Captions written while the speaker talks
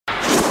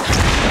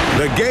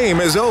The game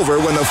is over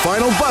when the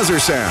final buzzer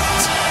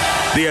sounds.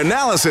 The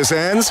analysis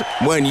ends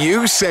when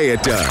you say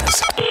it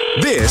does.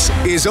 This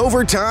is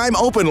Overtime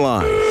Open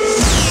Line.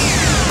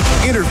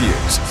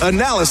 Interviews,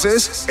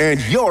 analysis,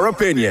 and your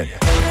opinion.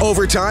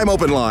 Overtime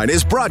Open Line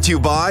is brought to you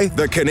by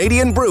the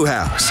Canadian Brew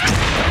House.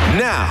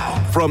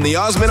 Now, from the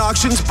Osmond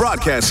Auctions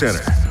Broadcast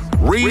Center,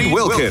 Reed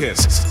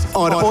Wilkins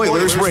on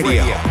Oilers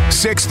Radio,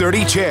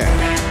 630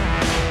 CHED.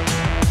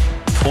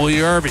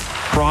 Puljujarvi,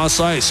 cross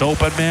ice,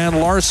 open man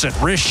Larson,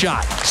 wrist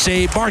shot,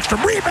 save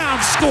Markstrom,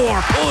 rebound, score.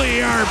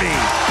 Puljujarvi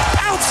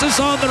pounces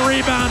on the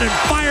rebound and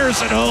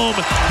fires it home.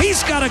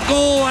 He's got a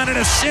goal and an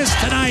assist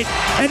tonight,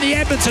 and the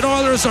Edmonton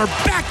Oilers are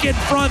back in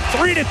front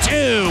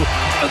 3-2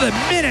 with a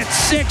minute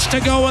 6 to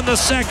go in the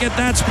second.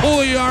 That's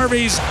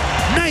Puljujarvi's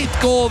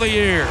 9th goal of the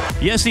year.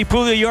 Jesse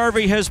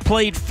Puljujarvi has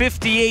played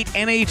 58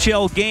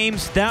 NHL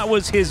games. That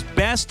was his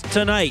best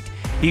tonight.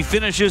 He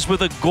finishes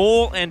with a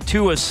goal and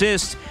 2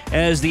 assists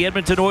as the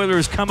Edmonton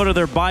Oilers come out of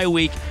their bye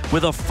week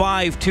with a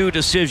 5-2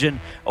 decision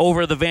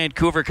over the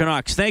Vancouver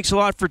Canucks. Thanks a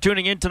lot for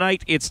tuning in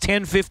tonight. It's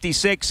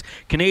 10:56,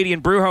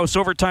 Canadian Brewhouse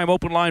Overtime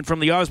Open Line from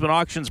the Osmond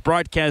Auctions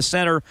Broadcast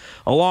Center.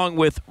 Along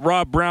with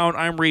Rob Brown,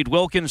 I'm Reed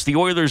Wilkins. The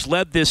Oilers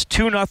led this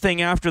 2-0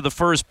 after the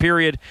first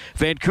period.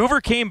 Vancouver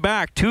came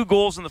back, 2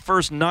 goals in the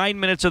first 9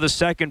 minutes of the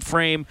second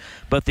frame,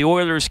 but the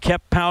Oilers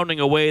kept pounding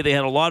away. They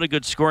had a lot of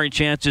good scoring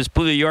chances.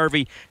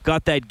 Puljujarvi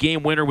got that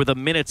game winner with a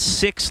minute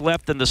 6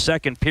 left in the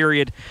second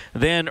period.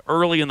 Then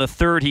early in the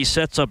third, he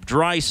sets up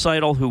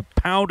Draisaitl, who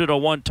pounded a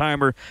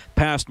one-timer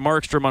past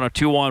Markstrom on a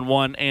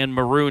 2-on-1, and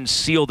Maroon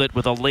sealed it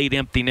with a late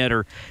empty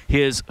netter,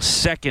 his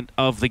second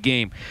of the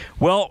game.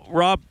 Well,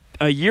 Rob,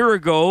 a year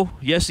ago,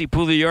 Jesse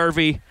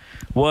Puljujarvi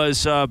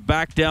was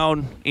back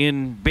down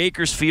in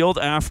Bakersfield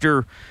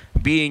after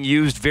being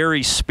used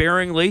very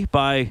sparingly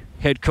by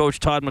head coach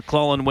Todd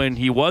McLellan when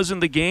he was in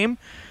the game.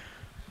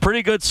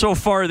 Pretty good so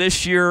far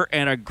this year,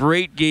 and a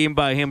great game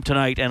by him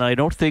tonight, and I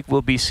don't think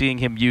we'll be seeing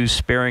him used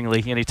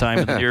sparingly anytime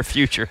in the near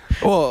future.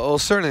 Well,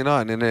 certainly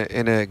not in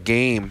a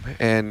game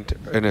and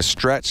in a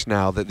stretch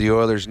now that the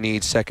Oilers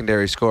need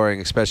secondary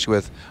scoring, especially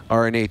with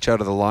RNH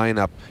out of the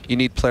lineup. You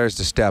need players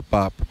to step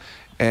up.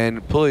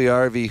 And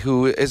Puljujarvi,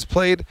 who has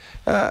played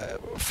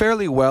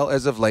fairly well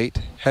as of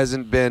late,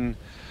 hasn't been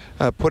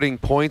putting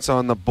points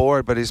on the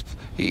board, but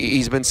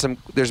there's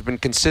been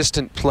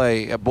consistent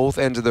play at both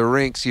ends of the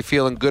rinks. He's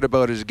feeling good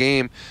about his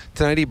game.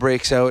 Tonight he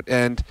breaks out,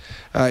 and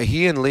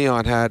he and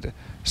Leon had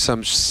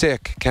some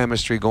sick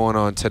chemistry going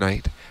on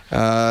tonight.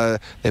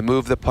 They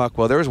moved the puck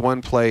well. There was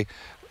one play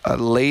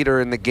later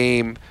in the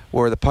game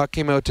where the puck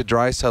came out to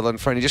Draisaitl in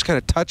front. He just kind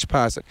of touch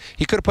passed it.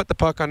 He could have put the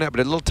puck on net, but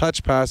a little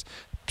touch pass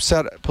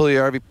set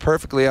Puljujarvi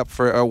perfectly up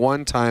for a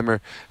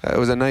one-timer. It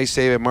was a nice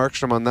save at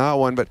Markstrom on that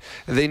one, but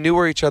they knew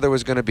where each other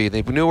was going to be.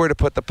 They knew where to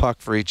put the puck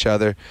for each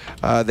other.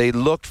 They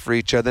looked for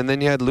each other. And then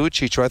you had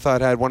Lucic, who I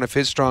thought had one of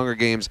his stronger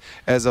games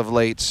as of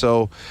late.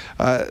 So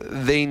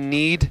they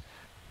need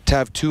to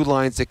have 2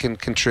 lines that can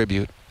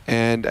contribute.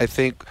 And I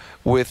think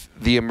with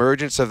the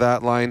emergence of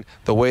that line,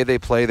 the way they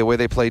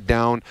play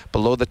down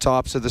below the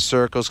tops of the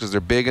circles, because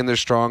they're big and they're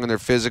strong and they're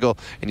physical,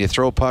 and you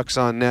throw pucks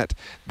on net,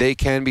 they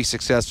can be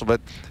successful.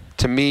 But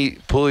to me,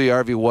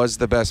 Puljujarvi was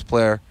the best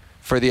player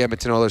for the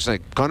Edmonton Oilers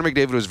tonight. Connor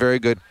McDavid was very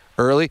good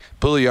early.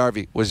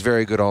 Puljujarvi was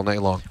very good all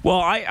night long.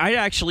 Well, I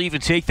actually even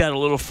take that a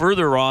little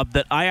further, Rob,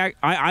 that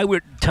I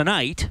would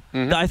tonight,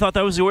 I thought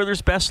that was the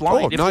Oilers' best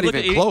line. Not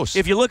even close.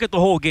 If you look at the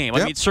whole game,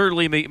 yep. I mean,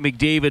 certainly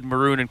McDavid,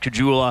 Maroon, and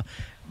Caggiula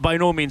by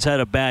no means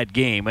had a bad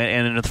game,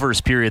 and in the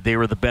first period they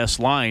were the best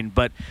line,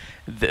 but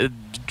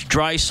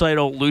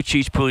Draisaitl,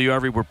 Lucic,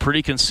 Puljujarvi were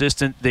pretty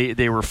consistent.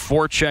 They were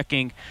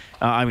forechecking.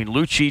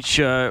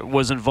 Lucic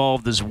was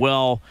involved as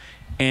well,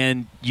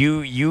 and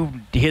you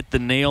hit the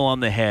nail on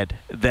the head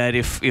that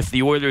if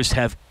the Oilers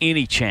have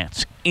any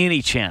chance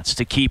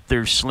to keep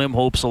their slim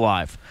hopes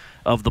alive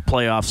of the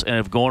playoffs and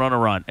of going on a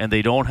run, and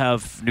they don't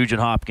have Nugent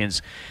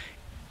Hopkins,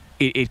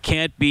 it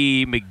can't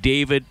be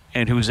McDavid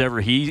and whoever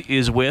he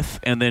is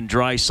with, and then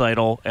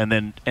Draisaitl, and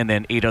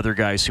then 8 other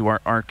guys who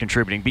aren't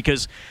contributing.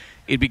 Because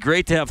it'd be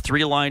great to have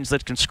 3 lines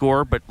that can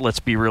score, but let's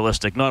be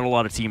realistic. Not a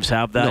lot of teams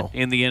have that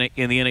in the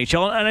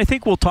NHL, and I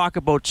think we'll talk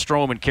about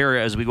Strome and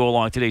Kara as we go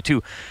along today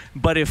too.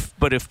 But if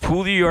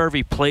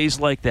Puljujarvi plays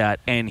like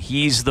that and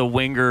he's the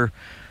winger,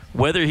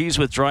 whether he's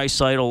with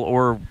Draisaitl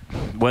or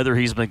whether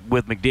he's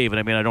with McDavid,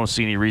 I mean, I don't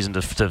see any reason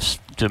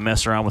to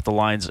mess around with the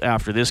lines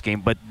after this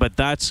game. But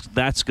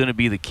that's going to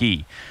be the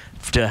key,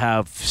 to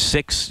have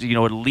 6,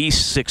 at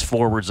least 6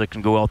 forwards that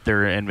can go out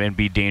there and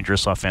be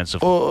dangerous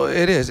offensively. Well,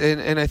 it is,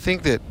 and I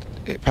think that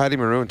Patty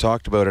Maroon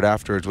talked about it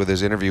afterwards with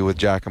his interview with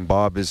Jack and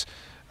Bob.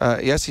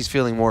 Yes, he's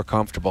feeling more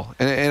comfortable.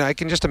 And I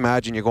can just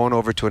imagine you're going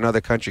over to another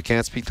country,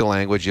 can't speak the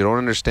language, you don't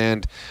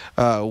understand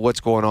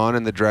what's going on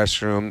in the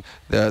dressing room,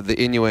 the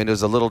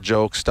innuendos, the little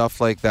jokes, stuff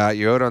like that.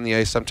 You're out on the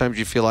ice. Sometimes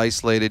you feel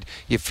isolated,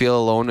 you feel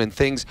alone, and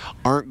things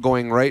aren't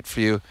going right for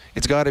you.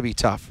 It's got to be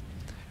tough.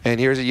 And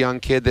here's a young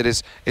kid that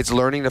is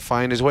learning to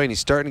find his way, and he's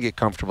starting to get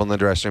comfortable in the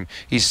dressing room.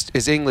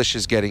 His English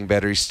is getting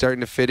better. He's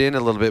starting to fit in a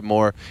little bit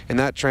more, and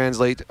that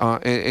translates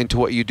into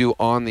what you do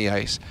on the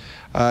ice.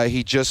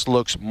 He just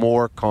looks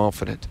more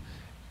confident.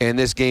 And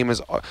this game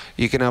is,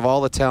 you can have all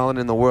the talent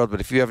in the world,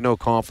 but if you have no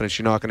confidence,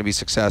 you're not going to be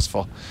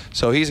successful.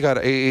 So he's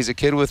a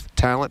kid with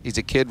talent. He's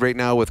a kid right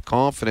now with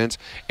confidence,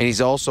 and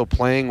he's also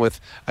playing with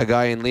a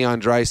guy in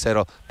Leon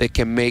Draisaitl that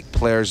can make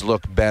players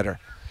look better.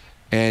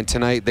 And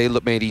tonight they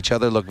made each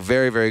other look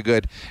very, very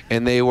good.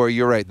 And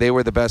you're right, they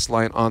were the best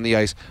line on the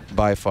ice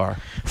by far.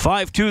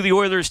 5-2, the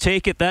Oilers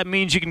take it. That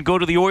means you can go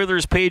to the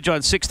Oilers page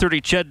on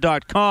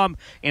 630ched.com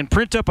and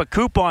print up a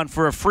coupon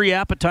for a free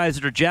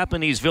appetizer to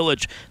Japanese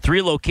Village.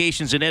 3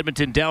 locations in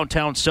Edmonton,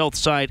 downtown, south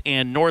side,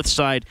 and north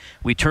side.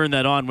 We turn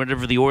that on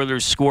whenever the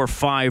Oilers score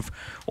 5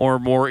 or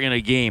more in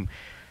a game.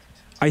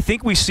 I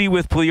think we see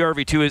with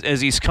Puljujarvi, too, as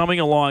he's coming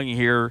along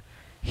here,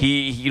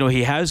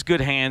 he has good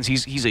hands.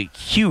 He's a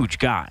huge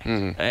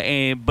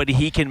guy, but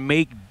he can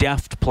make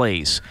deft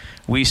plays.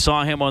 We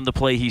saw him on the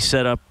play he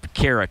set up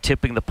Kara,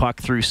 tipping the puck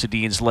through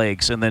Sedin's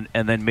legs and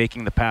then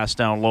making the pass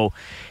down low.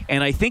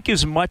 And I think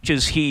as much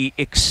as he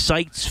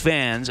excites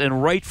fans,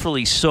 and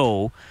rightfully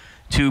so,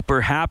 to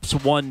perhaps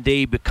one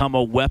day become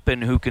a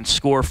weapon who can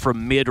score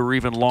from mid or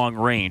even long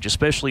range,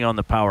 especially on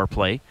the power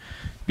play,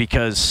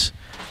 because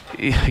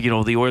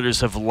the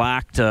Oilers have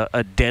lacked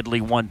a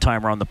deadly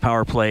one-timer on the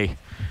power play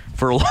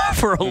for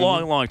a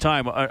long, long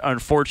time.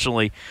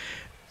 Unfortunately,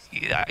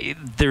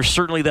 there's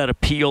certainly that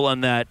appeal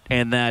and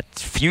that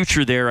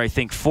future there, I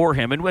think, for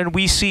him. And when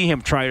we see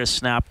him try to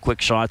snap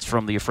quick shots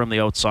from the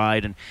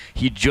outside, and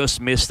he just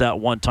missed that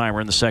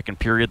one-timer in the second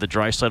period that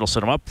Draisaitl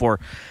set him up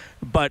for.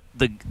 But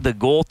the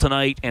goal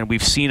tonight, and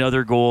we've seen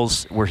other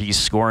goals where he's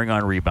scoring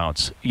on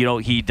rebounds.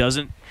 He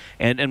doesn't.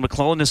 And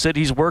McLellan has said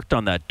he's worked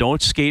on that.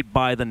 Don't skate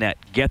by the net.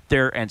 Get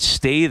there and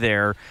stay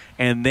there,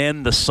 and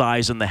then the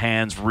size and the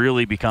hands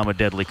really become a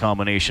deadly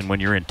combination when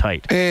you're in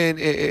tight. And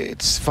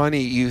it's funny,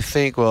 you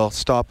think, well,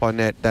 stop on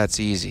net, that's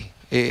easy.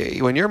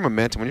 When you're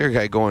momentum, when you're a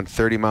guy going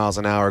 30 miles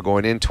an hour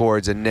going in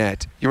towards a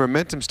net, your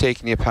momentum's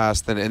taking you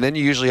past the net, and then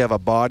you usually have a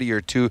body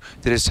or two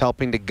that is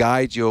helping to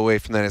guide you away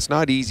from that. It's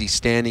not easy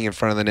standing in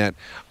front of the net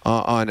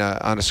on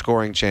a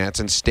scoring chance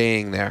and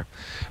staying there.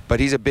 But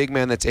he's a big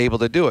man that's able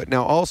to do it.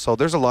 Now also,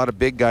 there's a lot of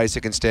big guys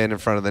that can stand in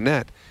front of the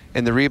net,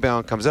 and the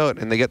rebound comes out,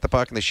 and they get the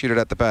puck and they shoot it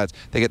at the pads.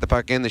 They get the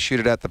puck in, they shoot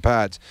it at the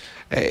pads.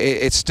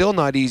 It's still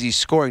not easy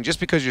scoring. Just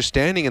because you're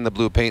standing in the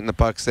blue paint and the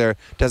puck's there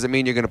doesn't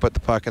mean you're going to put the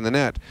puck in the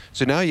net.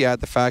 So now you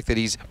add the fact that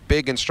he's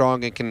big and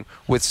strong and can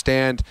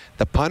withstand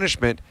the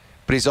punishment,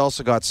 but he's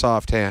also got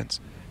soft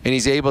hands. And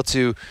he's able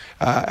to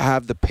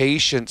have the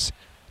patience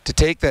to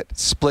take that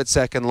split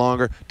second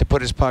longer to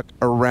put his puck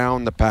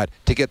around the pad,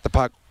 to get the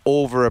puck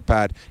over a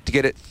pad, to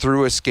get it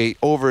through a skate,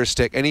 over a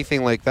stick,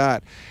 anything like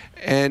that.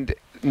 And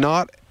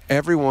not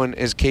everyone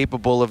is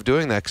capable of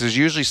doing that, because there's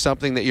usually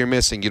something that you're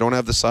missing. You don't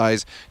have the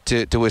size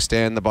to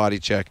withstand the body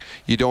check.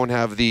 You don't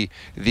have the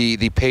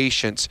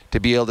patience to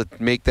be able to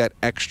make that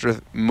extra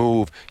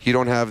move. You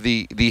don't have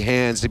the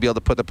hands to be able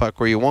to put the puck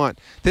where you want.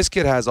 This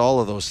kid has all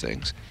of those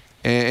things,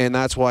 and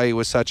that's why he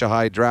was such a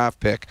high draft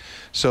pick.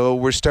 So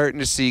we're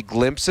starting to see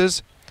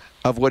glimpses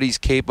of what he's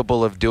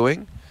capable of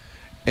doing.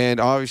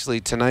 And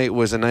obviously tonight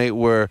was a night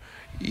where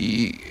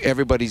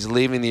everybody's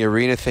leaving the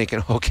arena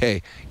thinking,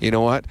 okay, you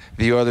know what?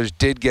 The Oilers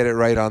did get it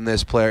right on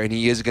this player, and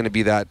he is going to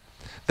be that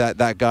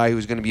guy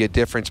who's going to be a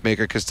difference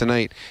maker, because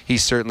tonight he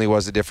certainly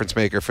was a difference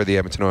maker for the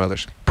Edmonton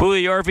Oilers.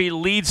 Puljujarvi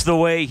leads the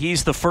way.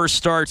 He's the first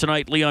star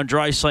tonight. Leon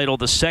Draisaitl,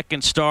 the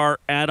second star.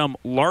 Adam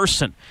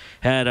Larsson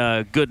had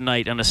a good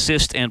night, an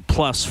assist and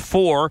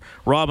 +4.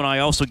 Rob and I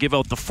also give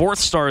out the fourth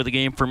star of the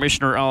game for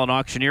Missioner Allen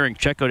Auctioneering.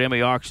 Check out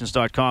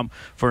maauctions.com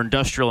for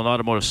industrial and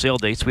automotive sale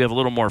dates. We have a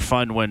little more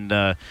fun when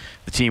the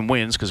team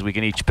wins, because we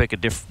can each pick a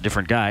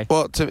different guy.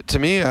 Well, to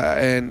me,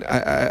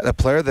 the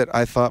player that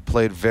I thought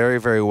played very,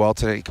 very well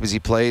tonight, because he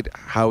played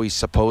how he's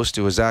supposed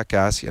to, was Zach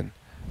Kassian.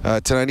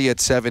 Tonight he had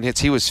 7 hits.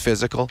 He was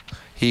physical.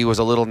 He was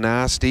a little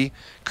nasty.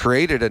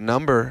 Created a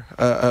number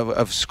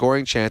of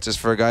scoring chances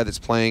for a guy that's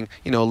playing,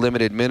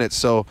 limited minutes.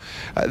 So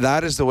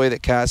that is the way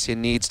that Kassian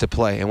needs to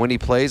play. And when he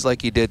plays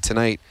like he did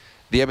tonight,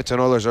 the Edmonton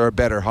Oilers are a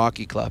better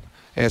hockey club.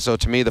 And so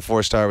to me, the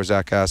 4-star was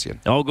Zach Kassian.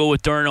 I'll go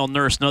with Darnell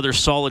Nurse. Another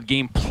solid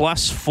game.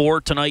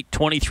 +4 tonight.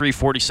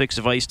 23:46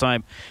 of ice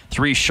time.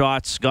 3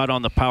 shots. Got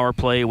on the power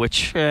play,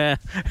 which they're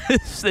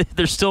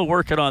still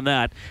working on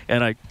that.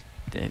 And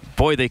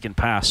boy, they can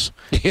pass.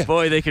 Yeah.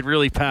 Boy, they can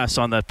really pass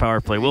on that power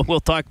play.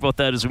 We'll talk about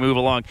that as we move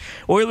along.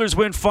 Oilers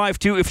win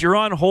 5-2. If you're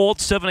on hold,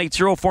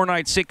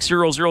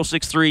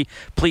 780-496-0063.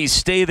 Please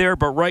stay there.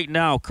 But right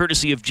now,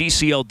 courtesy of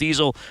GCL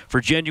Diesel,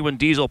 for genuine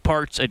diesel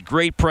parts at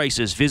great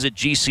prices, visit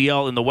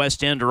GCL in the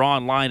West End or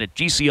online at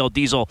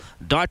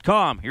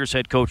gcldiesel.com. Here's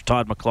head coach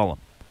Todd McLellan.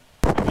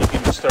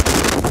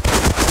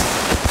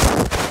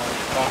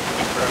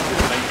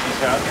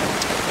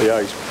 Yeah,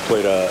 he's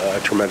played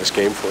a tremendous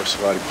game for us.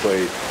 He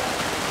played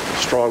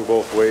strong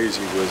both ways.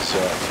 He was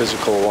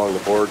physical along the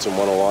boards and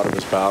won a lot of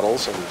his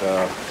battles, and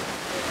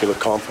he looked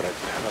confident,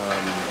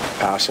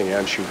 passing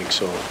and shooting.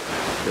 So,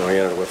 he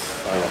ended with,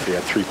 I don't know if he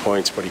had 3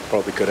 points, but he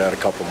probably could have had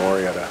a couple more.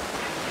 He had a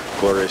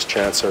glorious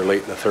chance there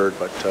late in the third,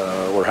 but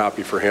we're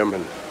happy for him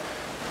and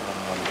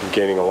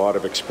gaining a lot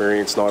of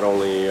experience, not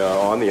only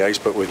on the ice,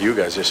 but with you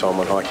guys. I saw him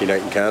on Hockey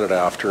Night in Canada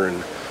after,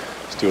 and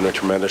he's doing a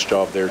tremendous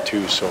job there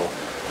too. So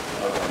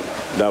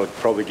that would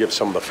probably give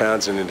some of the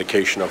fans an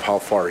indication of how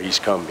far he's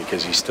come,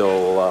 because he's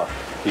still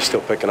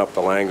picking up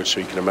the language, so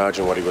you can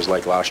imagine what he was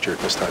like last year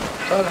at this time.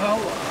 Todd, how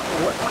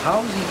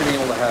has he been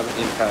able to have an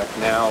impact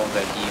now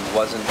that he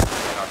wasn't in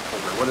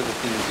October? What are the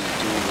things he's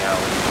doing now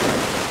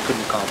that he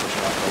couldn't accomplish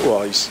in October?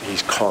 Well,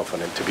 he's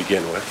confident to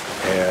begin with,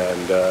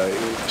 and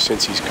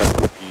since he's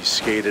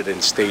skated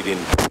and stayed in,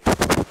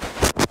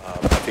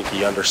 I think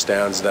he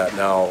understands that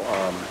now.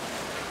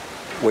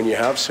 When you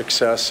have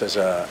success as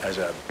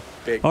a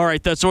big... All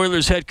right, that's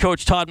Oilers head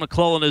coach Todd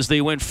McLellan as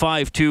they win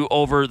 5-2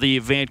 over the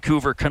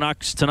Vancouver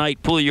Canucks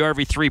tonight.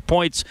 Puljujarvi 3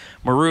 points,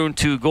 Maroon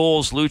 2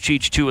 goals,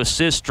 Lucic 2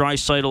 assists,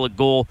 Draisaitl a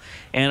goal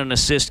and an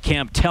assist.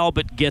 Cam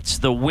Talbot gets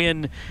the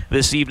win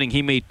this evening.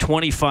 He made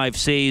 25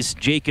 saves.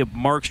 Jacob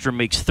Markstrom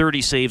makes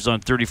 30 saves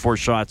on 34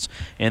 shots,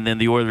 and then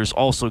the Oilers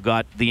also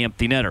got the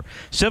empty netter.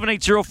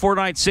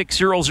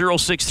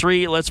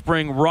 780-496-0063. Let's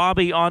bring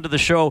Robbie onto the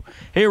show.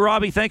 Hey,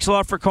 Robbie, thanks a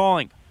lot for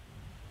calling.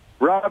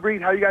 Rob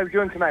Reed, how you guys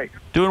doing tonight?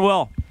 Doing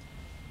well.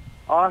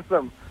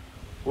 Awesome.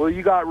 Well,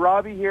 you got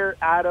Robbie here,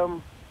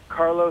 Adam,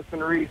 Carlos,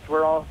 and Reese.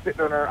 We're all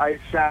sitting on our ice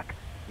shack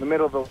in the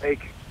middle of the lake.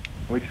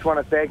 We just want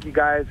to thank you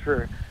guys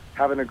for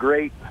having a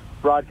great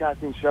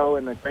broadcasting show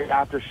and a great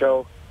after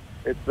show.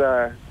 It's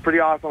pretty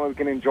awesome that we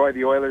can enjoy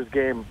the Oilers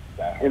game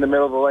in the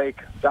middle of the lake.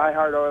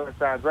 Die-hard Oilers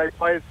fans, right,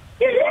 boys?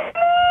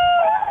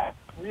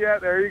 Yeah,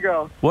 there you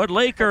go. What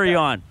lake are you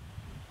on?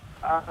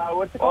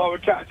 What's it called? We're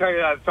trying to tell you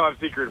that it's top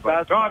secret.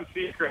 But top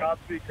secret. Top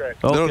secret.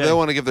 Okay. They don't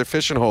want to give their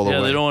fishing hole away.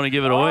 Yeah, they don't want to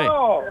give it away.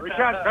 Oh, we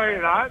can't tell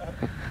you that.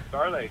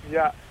 Sorry.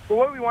 Yeah. Well,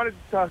 what we wanted to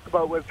talk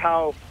about was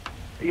how,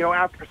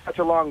 after such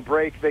a long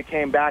break, they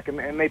came back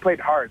and they played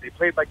hard. They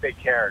played like they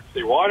cared.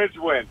 They wanted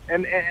to win.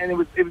 And it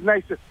was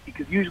nice to see,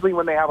 because usually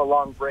when they have a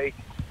long break,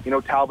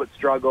 Talbot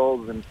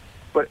struggles,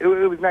 but it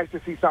was nice to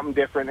see something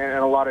different and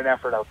a lot of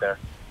effort out there.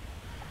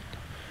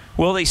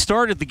 Well, they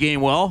started the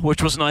game well,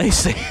 which was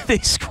nice. They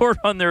scored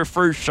on their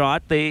first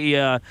shot.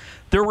 There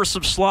were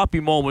some sloppy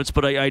moments,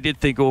 but I did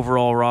think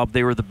overall, Rob,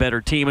 they were the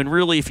better team. And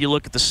really, if you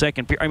look at the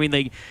second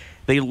period,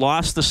 they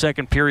lost the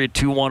second period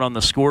 2-1 on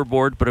the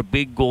scoreboard, but a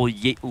big goal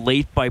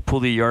late by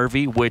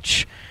Puljujarvi,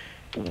 which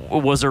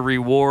was a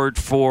reward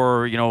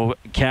for,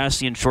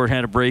 Cassian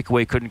shorthanded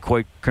breakaway, couldn't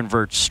quite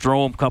convert.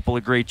 Strome, couple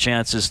of great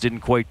chances, didn't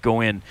quite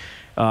go in.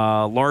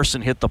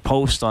 Larson hit the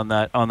post on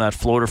that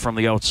floater from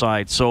the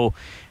outside. So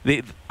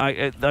they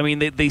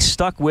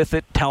stuck with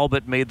it.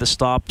 Talbot made the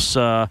stops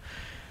when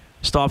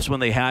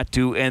they had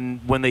to,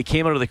 and when they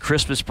came out of the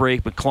Christmas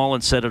break,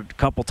 McLellan said a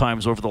couple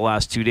times over the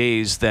last 2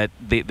 days that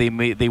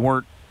they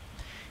weren't.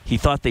 He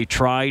thought they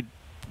tried.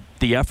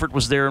 The effort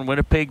was there in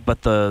Winnipeg,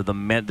 but there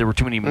were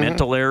too many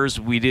mental errors.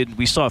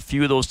 We saw a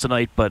few of those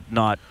tonight, but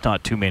not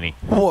too many.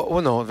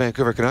 Well, no,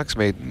 Vancouver Canucks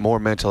made more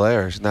mental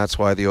errors, and that's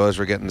why the Oilers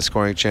were getting the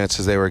scoring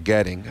chances they were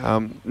getting.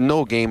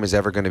 No game is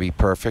ever going to be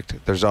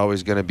perfect. There's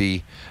always going to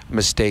be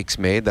mistakes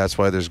made. That's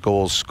why there's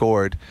goals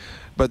scored.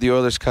 But the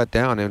Oilers cut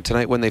down, and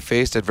tonight when they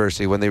faced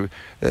adversity, when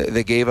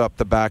they gave up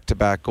the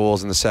back-to-back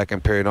goals in the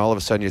second period, and all of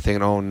a sudden you're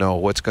thinking, oh no,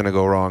 what's going to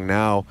go wrong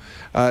now?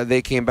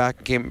 They came back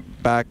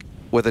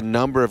with a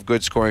number of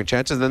good scoring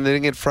chances. Then they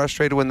didn't get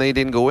frustrated when they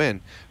didn't go in.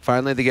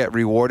 Finally, they get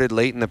rewarded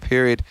late in the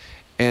period,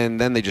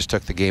 and then they just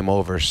took the game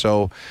over.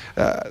 So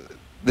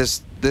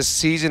this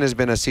season has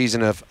been a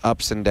season of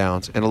ups and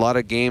downs, and a lot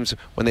of games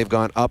when they've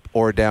gone up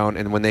or down,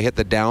 and when they hit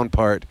the down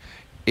part,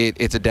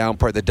 it's a down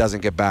part that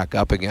doesn't get back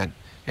up again.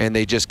 And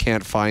they just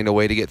can't find a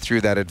way to get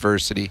through that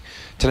adversity.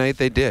 Tonight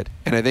they did.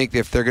 And I think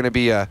if they're going to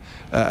be a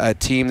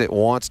team that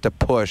wants to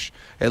push,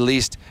 at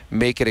least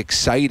make it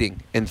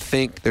exciting and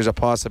think there's a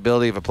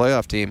possibility of a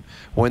playoff team,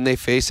 when they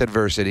face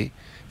adversity,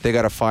 they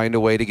got to find a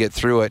way to get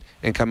through it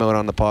and come out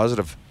on the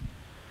positive.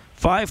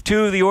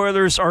 5-2, the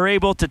Oilers are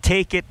able to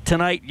take it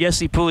tonight.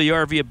 Jesse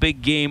Puljujarvi, a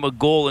big game, a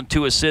goal and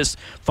 2 assists.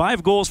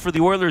 5 goals for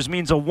the Oilers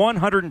means a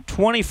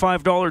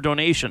 $125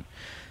 donation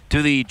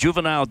to the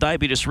Juvenile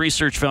Diabetes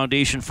Research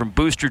Foundation from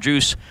Booster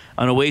Juice,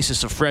 an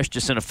oasis of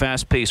freshness in a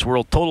fast-paced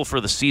world. Total for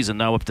the season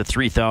now up to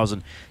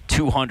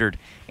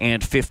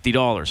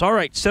 $3,250. All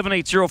right,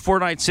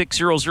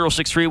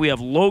 780-496-0063. We have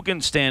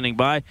Logan standing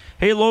by.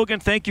 Hey, Logan,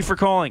 thank you for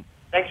calling.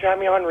 Thanks for having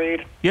me on,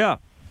 Reed. Yeah.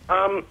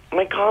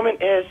 My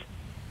comment is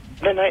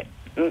they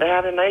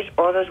had a nice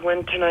Oilers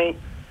win tonight.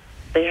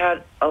 They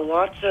had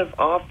lots of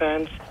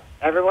offense.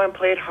 Everyone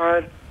played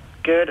hard.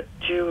 Good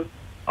to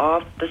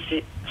off the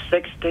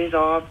 6 days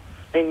off.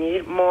 They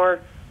need more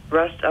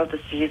rest of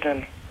the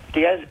season. Do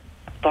you guys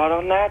thought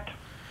on that?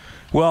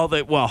 Well,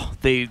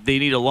 they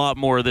need a lot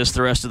more of this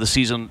the rest of the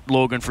season,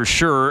 Logan, for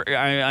sure.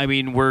 I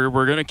mean, we're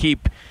going to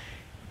keep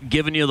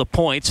giving you the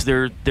points.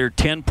 They're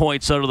 10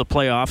 points out of the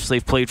playoffs.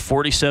 They've played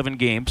 47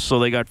 games, so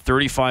they got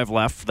 35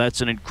 left.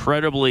 That's an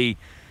incredibly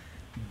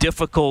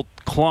difficult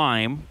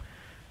climb.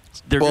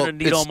 They're going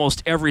to need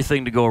almost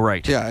everything to go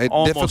right. Yeah,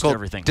 almost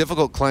everything.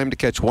 Difficult climb to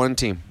catch one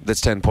team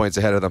that's 10 points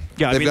ahead of them.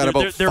 Yeah, they've got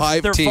about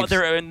 5 teams.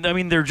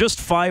 They're just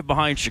 5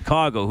 behind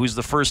Chicago, who's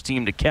the first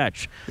team to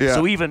catch. Yeah.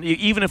 So even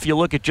if you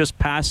look at just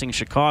passing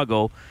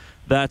Chicago,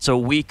 that's a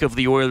week of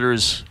the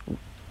Oilers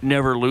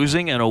never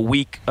losing and a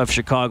week of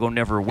Chicago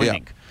never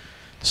winning. Yeah.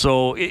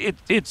 So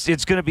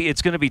it's going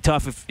to be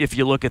tough if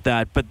you look at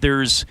that. But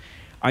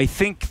I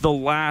think the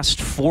last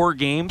 4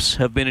 games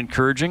have been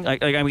encouraging. I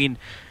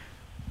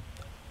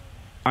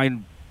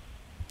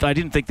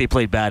didn't think they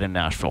played bad in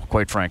Nashville,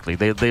 quite frankly.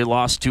 They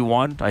lost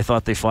 2-1. I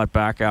thought they fought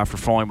back after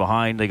falling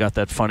behind. They got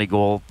that funny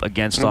goal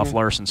against off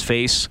Larson's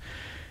face.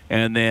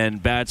 And then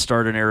bad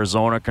start in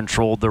Arizona,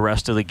 controlled the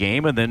rest of the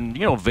game. And then,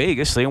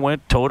 Vegas, they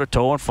went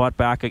toe-to-toe and fought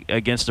back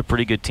against a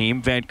pretty good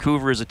team.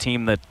 Vancouver is a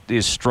team that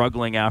is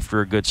struggling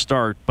after a good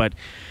start. But,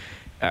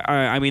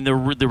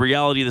 the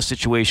reality of the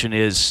situation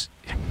is,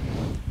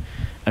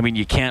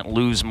 you can't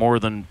lose more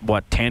than,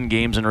 10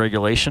 games in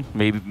regulation?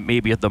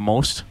 Maybe at the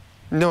most?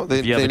 No,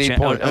 they need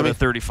points. Out of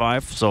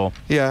 35, so...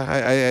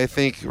 Yeah, I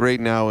think right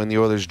now in the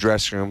Oilers'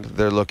 dressing room,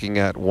 they're looking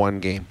at 1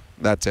 game.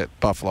 That's it,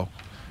 Buffalo.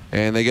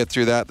 And they get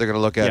through that, they're going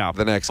to look at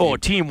the next game.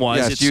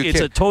 Team-wise,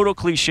 it's a total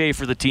cliche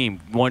for the team,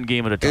 1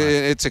 game at a time.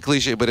 It's a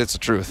cliche, but it's the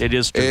truth. It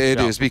is true. It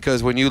is,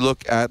 because when you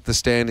look at the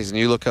standings and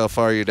you look how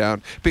far you're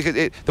down,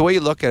 because the way you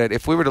look at it,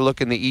 if we were to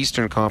look in the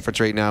Eastern Conference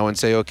right now and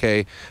say,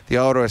 okay, the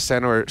Ottawa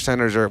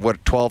Senators are,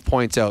 12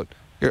 points out.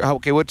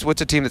 Okay, what's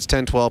a team that's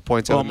 10, 12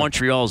 points out? Well,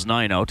 Montreal's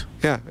 9 out.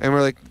 Yeah, and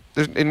we're like,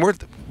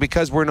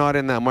 because we're not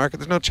in that market,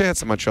 there's no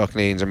chance the Montreal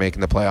Canadiens are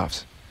making the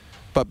playoffs.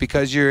 But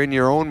because you're in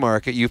your own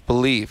market, you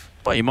believe.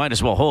 Well, you might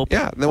as well hope.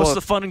 Yeah. What's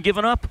the fun in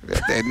giving up?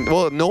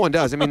 Well, no one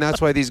does.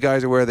 That's why these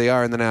guys are where they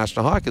are in the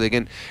National Hockey League.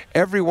 And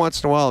every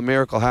once in a while, a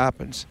miracle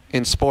happens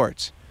in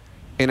sports.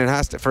 And it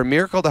has to, for a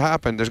miracle to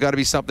happen, there's got to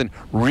be something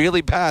really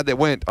bad that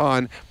went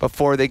on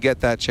before they get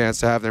that chance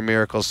to have their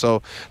miracle.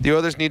 So the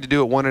Oilers need to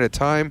do it one at a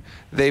time.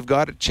 They've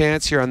got a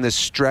chance here on this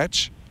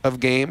stretch of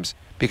games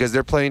because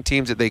they're playing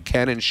teams that they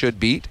can and should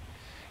beat.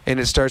 And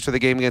it starts with a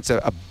game against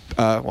a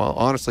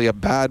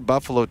bad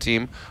Buffalo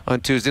team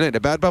on Tuesday night.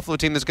 A bad Buffalo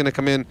team that's going to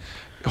come in,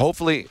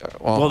 hopefully.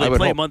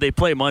 They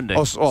play Monday.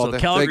 So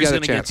Calgary's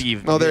going to get to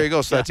even. Oh, there you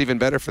go. So that's even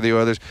better for the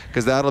Oilers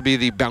because that'll be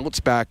the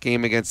bounce-back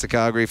game against the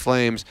Calgary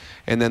Flames,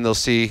 and then they'll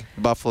see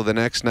Buffalo the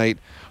next night.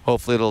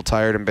 Hopefully, it'll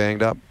tired and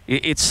banged up.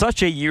 It's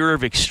such a year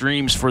of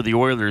extremes for the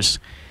Oilers.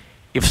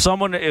 If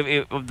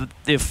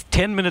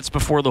 10 minutes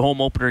before the home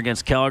opener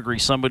against Calgary,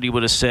 somebody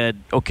would have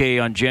said, okay,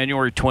 on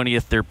January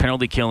 20th, their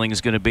penalty killing is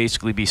going to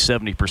basically be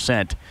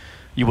 70%,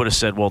 you would have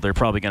said, well, they're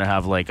probably going to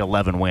have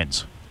 11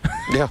 wins.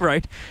 Yeah.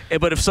 Right?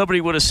 But if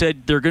somebody would have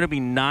said they're going to be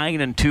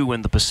 9-2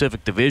 in the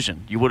Pacific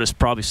Division, you would have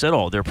probably said,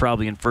 oh, they're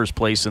probably in first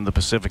place in the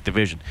Pacific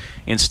Division.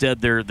 Instead,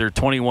 they're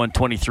 21,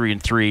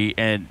 23-3,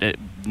 and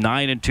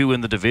 9-2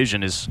 in the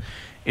division is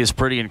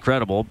pretty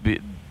incredible.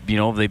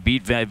 They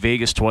beat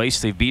Vegas twice.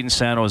 They've beaten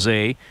San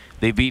Jose.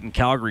 They've beaten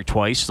Calgary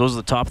twice. Those are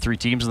the top 3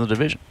 teams in the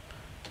division.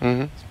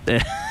 Mm-hmm.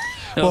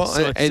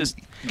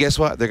 Guess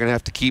what? They're going to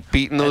have to keep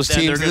beating those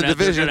teams in the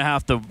division. They're going to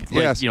have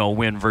to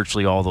win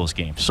virtually all those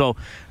games. So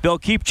they'll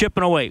keep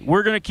chipping away.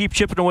 We're going to keep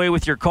chipping away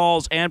with your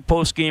calls and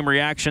post-game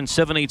reactions.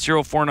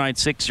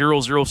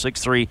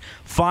 780-496-0063.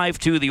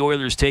 5-2, the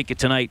Oilers take it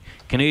tonight.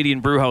 Canadian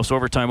Brewhouse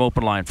Overtime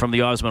Open Line from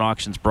the Osmond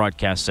Auctions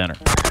Broadcast Center.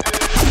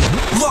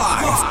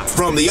 Live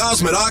from the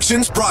Osmond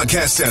Auctions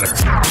Broadcast Center.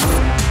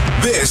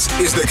 This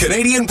is the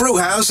Canadian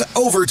Brewhouse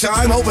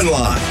Overtime Open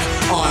Line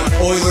on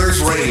Oilers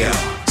Radio.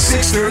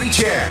 630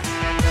 CHED.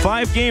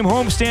 5-game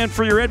homestand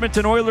for your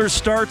Edmonton Oilers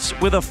starts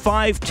with a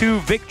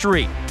 5-2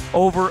 victory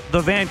over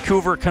the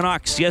Vancouver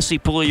Canucks. Jesse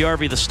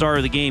Puljujarvi, the star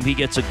of the game, he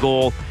gets a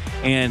goal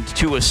and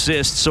 2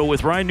 assists. So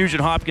with Ryan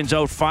Nugent-Hopkins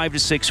out 5 to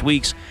 6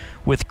 weeks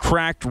with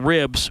cracked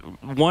ribs,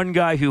 one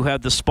guy who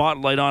had the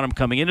spotlight on him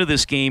coming into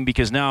this game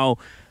because now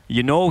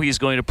he's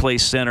going to play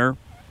center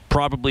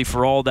probably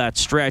for all that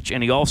stretch,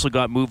 and he also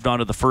got moved on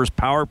to the first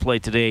power play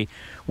today,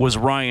 was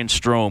Ryan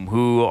Strome,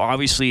 who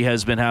obviously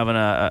has been having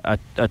a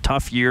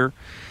tough year.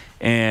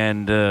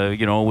 And,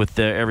 with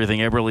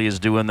everything Eberle is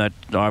doing, that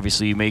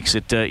obviously makes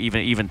it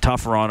even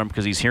tougher on him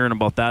because he's hearing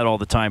about that all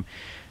the time.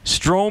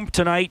 Strome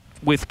tonight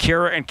with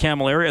Kara and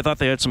Camilleri. I thought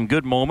they had some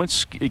good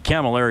moments.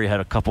 Camilleri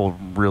had a couple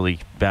really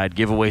bad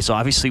giveaways,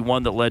 obviously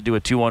one that led to a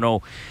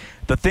 2-1-0.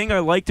 The thing I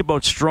liked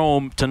about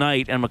Strome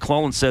tonight, and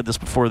McClellan said this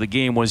before the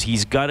game, was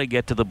he's got to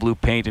get to the blue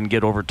paint and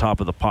get over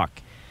top of the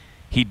puck.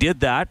 He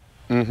did that.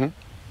 Mm-hmm.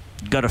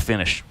 Got to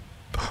finish.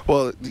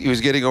 Well, he was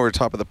getting over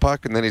top of the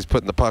puck, and then he's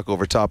putting the puck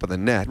over top of the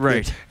net.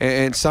 Right.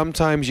 And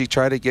sometimes you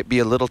try to be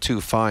a little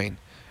too fine.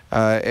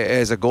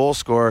 As a goal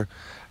scorer,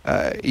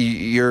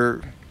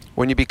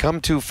 when you become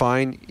too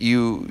fine,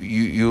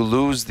 you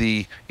lose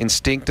the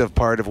instinctive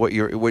part of what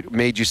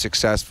made you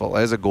successful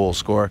as a goal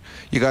scorer.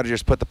 You got to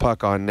just put the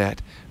puck on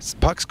net.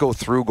 Pucks go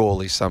through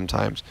goalies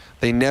sometimes.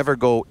 They never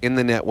go in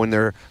the net when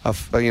they're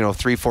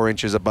 3-4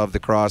 inches above the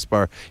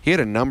crossbar. He had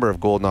a number of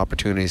golden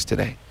opportunities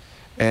today.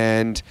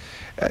 And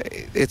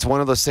it's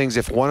one of those things,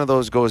 if one of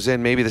those goes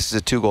in, maybe this is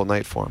a 2-goal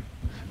night for him.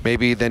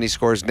 Maybe then he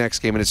scores next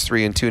game and it's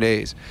 3 in 2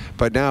 days.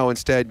 But now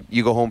instead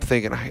you go home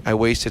thinking, I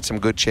wasted some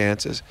good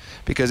chances.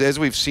 Because as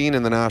we've seen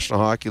in the National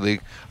Hockey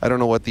League, I don't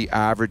know what the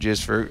average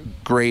is for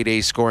grade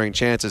A scoring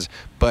chances,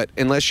 but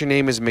unless your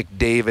name is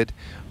McDavid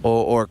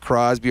or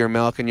Crosby or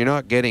Malkin, you're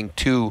not getting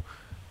 2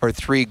 or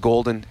 3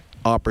 golden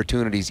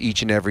opportunities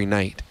each and every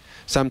night.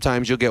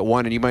 Sometimes you'll get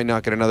one and you might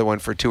not get another one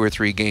for 2 or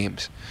 3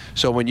 games.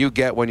 So when you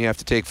get one, you have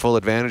to take full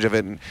advantage of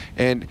it.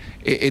 And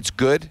it's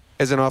good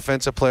as an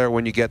offensive player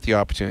when you get the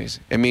opportunities.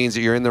 It means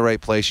that you're in the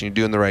right place and you're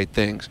doing the right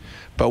things.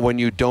 But when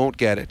you don't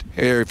get it,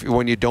 or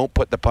when you don't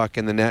put the puck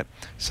in the net,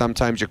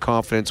 sometimes your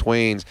confidence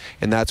wanes,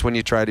 and that's when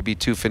you try to be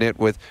too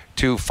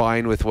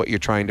fine with what you're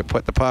trying to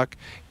put the puck,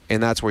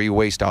 and that's where you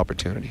waste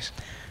opportunities.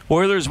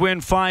 Oilers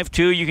win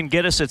 5-2. You can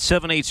get us at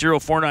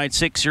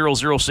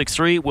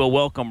 780-496-0063. We'll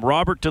welcome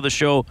Robert to the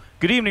show.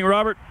 Good evening,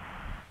 Robert.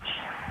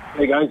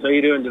 Hey, guys. How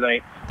you doing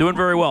tonight? Doing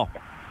very well.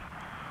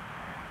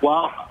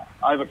 Well,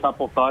 I have a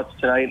couple thoughts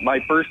tonight.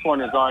 My first one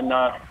is on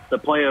the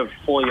play of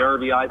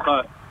Puljujarvi.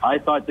 I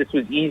thought this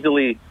was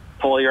easily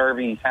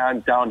Puljujarvi's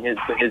hands down his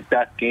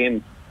best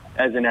game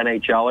as an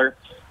NHLer.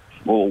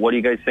 Well, what do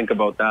you guys think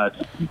about that?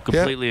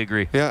 Completely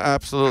agree. Yeah,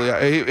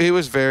 absolutely. He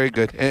was very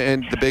good.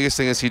 And the biggest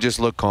thing is he just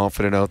looked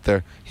confident out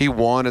there. He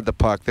wanted the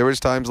puck. There was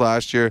times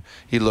last year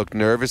he looked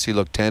nervous. He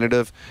looked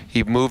tentative.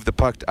 He moved the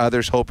puck to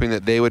others hoping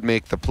that they would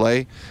make the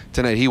play.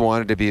 Tonight he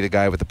wanted to be the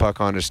guy with the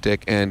puck on his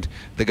stick, and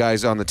the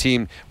guys on the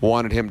team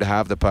wanted him to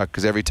have the puck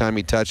because every time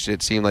he touched it,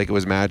 it seemed like it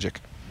was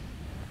magic.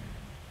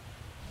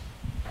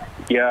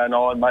 Yeah,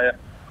 no. My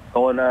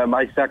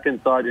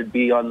second thought would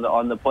be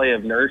on the play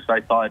of Nurse. I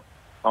thought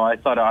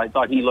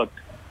he looked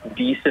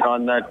decent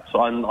on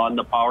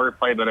the power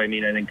play, but I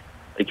mean, I think,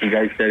 like you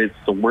guys said, it's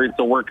a work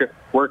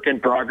in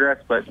progress.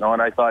 But no,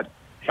 and I thought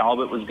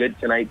Talbot was good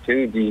tonight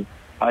too.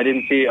 I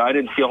didn't see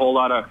a whole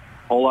lot of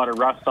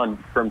rust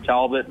from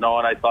Talbot. No,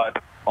 and I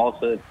thought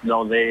also,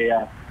 no,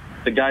 the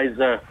guys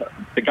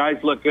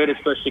look good,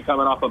 especially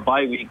coming off a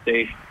bye week.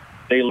 They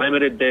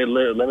limited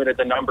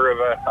the number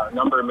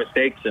of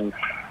mistakes, and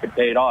it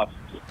paid off.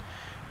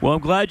 Well,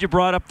 I'm glad you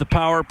brought up the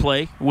power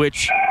play,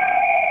 which,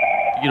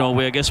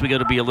 I guess we got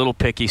to be a little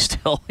picky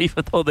still,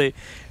 even though they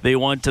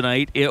won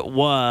tonight. It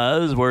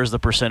was, where's the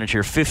percentage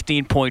here?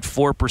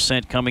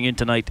 15.4% coming in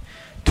tonight,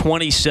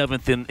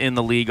 27th in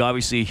the league.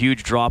 Obviously, a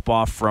huge drop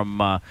off from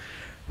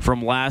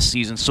last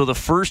season. So the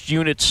first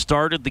unit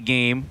started the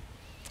game.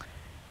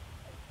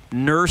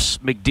 Nurse,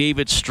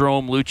 McDavid,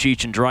 Strome,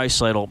 Lucic, and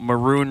Draisaitl.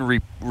 Maroon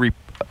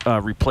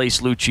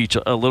replaced Lucic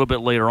a little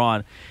bit later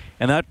on.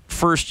 And that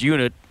first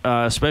unit,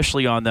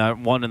 especially on that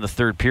one in the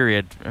third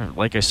period,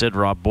 like I said,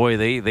 Rob, boy,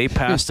 they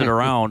passed it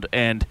around.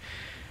 And,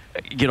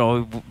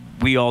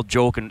 we all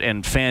joke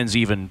and fans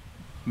even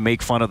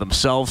make fun of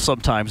themselves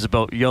sometimes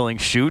about yelling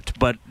shoot.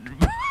 But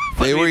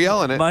they were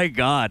yelling it. My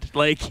God.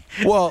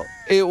 Well,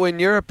 when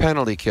you're a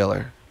penalty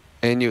killer,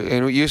 and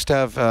we used to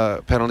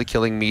have penalty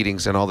killing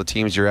meetings and all the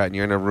teams you're at, and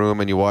you're in a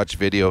room and you watch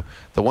video,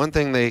 the one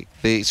thing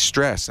they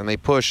stress and they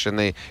push and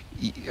they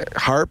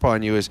harp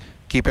on you is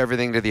keep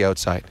everything to the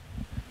outside.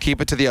 Keep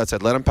it to the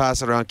outside. Let them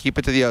pass it around. Keep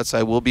it to the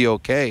outside. We'll be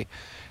okay.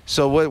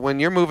 So when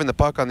you're moving the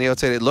puck on the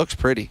outside, it looks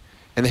pretty.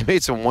 And they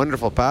made some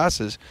wonderful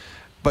passes,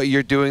 but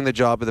you're doing the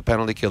job of the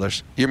penalty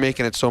killers. You're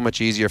making it so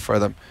much easier for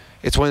them.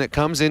 It's when it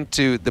comes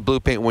into the blue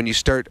paint, when you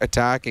start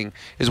attacking,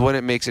 is when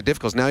it makes it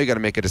difficult. Now you got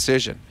to make a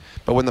decision.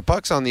 But when the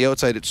puck's on the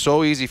outside, it's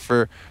so easy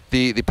for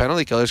the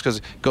penalty killers because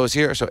it goes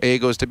here. So A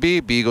goes to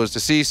B, B goes to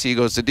C, C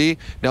goes to D.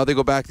 Now they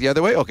go back the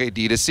other way. Okay,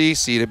 D to C,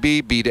 C to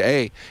B, B to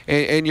A.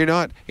 And you're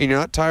not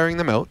tiring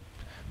them out.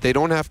 They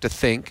don't have to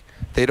think.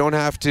 They don't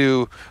have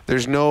to.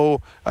 There's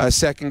no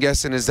second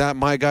guessing. Is that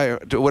my guy?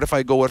 What if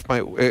I go with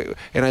and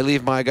I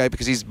leave my guy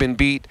because he's been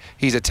beat?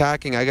 He's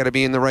attacking. I got to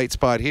be in the right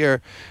spot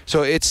here.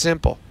 So it's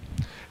simple.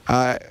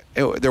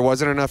 There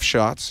wasn't enough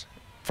shots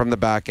from the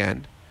back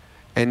end,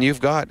 and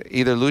you've got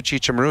either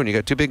Lucic or Maroon. You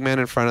got two big men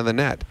in front of the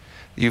net.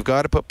 You've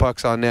got to put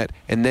pucks on net,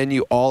 and then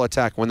you all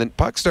attack. When the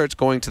puck starts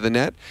going to the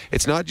net,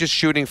 it's not just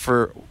shooting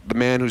for the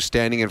man who's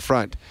standing in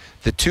front.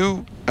 The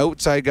two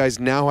outside guys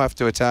now have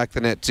to attack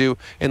the net too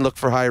and look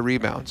for high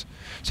rebounds.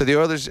 So the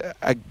Oilers,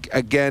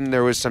 again,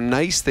 there was some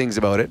nice things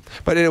about it.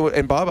 But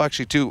and Bob,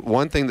 actually, too,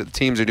 one thing that the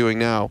teams are doing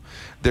now,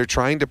 they're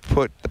trying to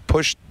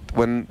push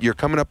when you're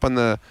coming up on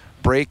the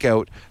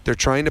breakout, they're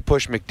trying to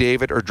push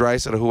McDavid or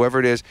Draisaitl, whoever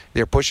it is,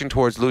 they're pushing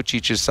towards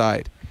Lucic's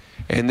side.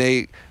 And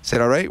they said,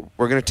 all right,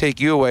 we're going to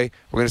take you away.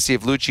 We're going to see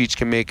if Lucic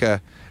can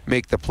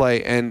make the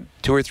play. And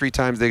 2 or 3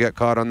 times they got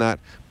caught on that.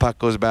 Puck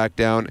goes back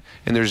down.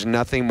 And there's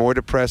nothing more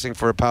depressing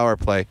for a power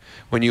play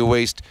when you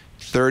waste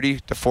 30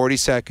 to 40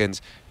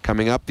 seconds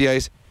coming up the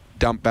ice,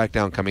 dump back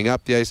down, coming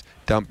up the ice,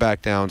 dump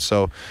back down.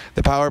 So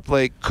the power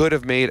play could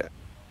have made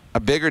a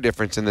bigger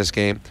difference in this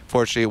game.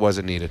 Fortunately, it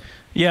wasn't needed.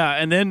 Yeah,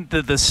 and then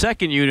the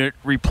second unit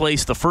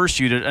replaced the first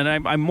unit, and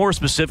I'm more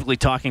specifically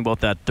talking about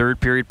that third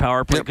period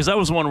power play, because that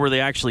was one where they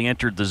actually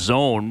entered the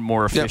zone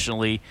more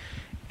efficiently.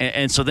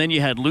 And so then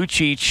you had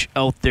Lucic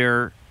out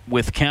there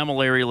with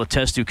Camilleri,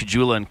 Letestu,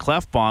 Kajula, and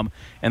Clefbaum,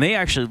 and they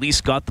actually at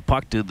least got the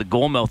puck to the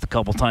goal mouth a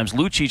couple times.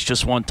 Lucic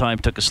just one time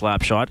took a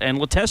slap shot, and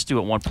Letestu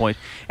at one point.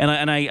 And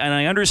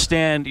I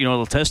understand,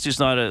 Letestu's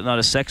not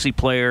a sexy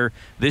player.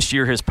 This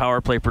year his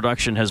power play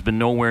production has been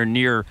nowhere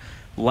near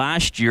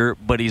last year,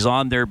 but he's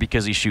on there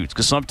because he shoots.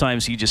 Because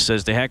sometimes he just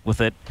says, "To heck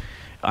with it.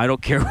 I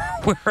don't care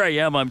where I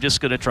am. I'm just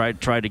going to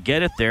try to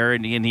get it there."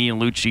 And he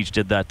and Lucic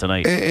did that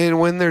tonight. And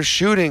when they're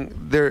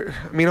shooting,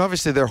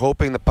 obviously they're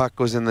hoping the puck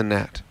goes in the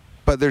net,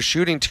 but they're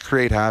shooting to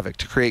create havoc,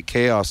 to create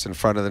chaos in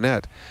front of the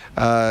net.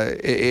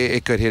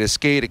 It could hit a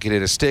skate, it could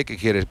hit a stick, it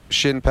could hit a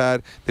shin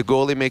pad. The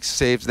goalie makes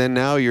saves. Then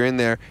now you're in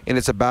there, and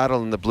it's a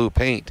battle in the blue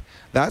paint.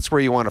 That's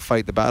where you want to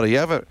fight the battle.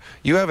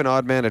 You have an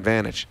odd man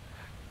advantage.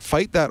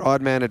 Fight that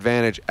odd man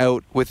advantage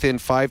out within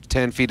 5 to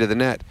 10 feet of the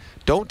net.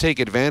 Don't take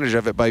advantage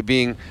of it by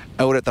being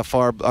out at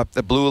up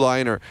the blue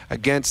line or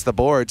against the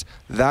boards.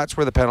 That's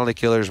where the penalty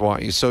killers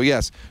want you. So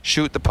yes,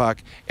 shoot the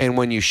puck, and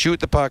when you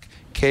shoot the puck,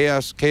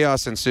 chaos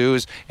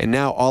ensues, and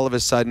now all of a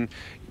sudden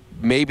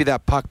maybe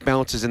that puck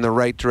bounces in the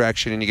right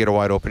direction and you get a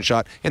wide open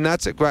shot. And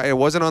that's it. It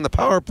wasn't on the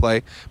power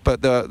play,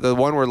 but the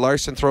one where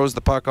Larson throws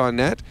the puck on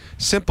net,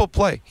 simple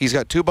play. He's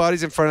got two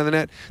bodies in front of the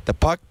net. The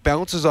puck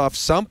bounces off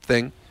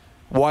something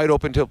wide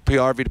open to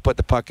PRV to put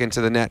the puck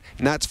into the net,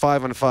 and that's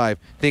 5-on-5.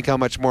 Think how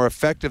much more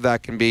effective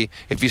that can be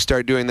if you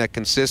start doing that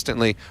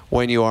consistently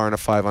when you are in a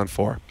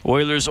 5-on-4.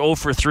 Oilers 0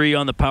 for 3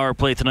 on the power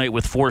play tonight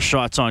with 4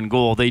 shots on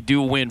goal. They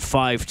do win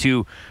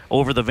 5-2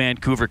 over the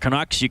Vancouver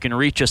Canucks. You can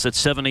reach us at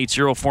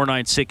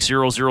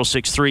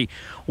 780-496-0063.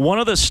 One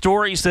of the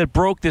stories that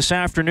broke this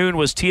afternoon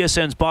was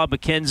TSN's Bob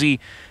McKenzie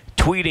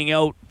tweeting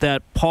out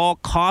that Paul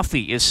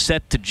Coffey is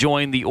set to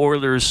join the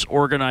Oilers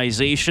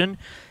organization.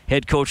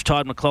 Head coach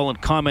Todd McLellan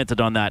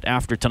commented on that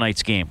after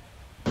tonight's game.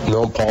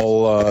 No,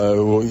 Paul,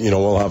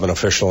 we'll have an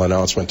official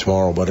announcement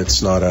tomorrow, but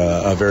it's not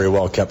a very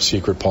well-kept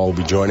secret. Paul will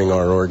be joining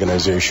our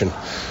organization.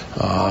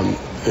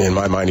 In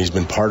my mind, he's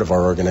been part of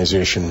our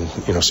organization,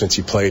 since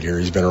he played here.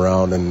 He's been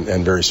around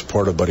and very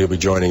supportive, but he'll be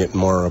joining it in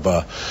more of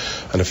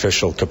an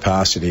official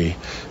capacity.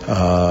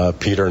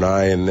 Peter and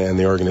I and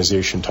the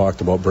organization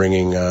talked about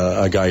bringing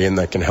a guy in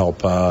that can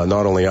help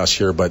not only us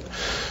here, but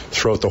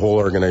throughout the whole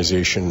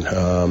organization,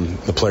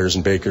 the players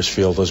in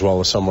Bakersfield, as well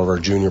as some of our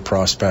junior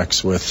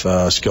prospects with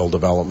skill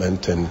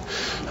development and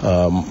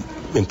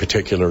in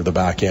particular the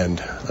back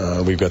end.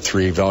 We've got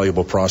 3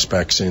 valuable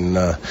prospects in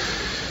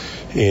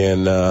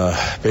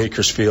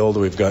Bakersfield.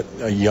 We've got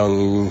a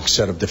young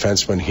set of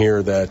defensemen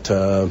here that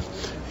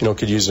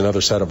could use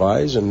another set of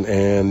eyes,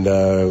 and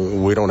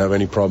we don't have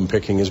any problem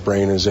picking his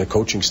brain as a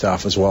coaching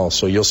staff as well.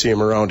 So you'll see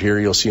him around here.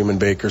 You'll see him in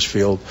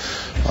Bakersfield.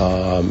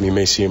 You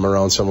may see him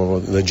around some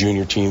of the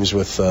junior teams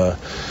with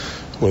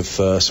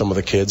some of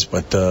the kids,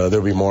 but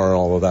there'll be more on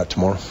all of that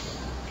tomorrow.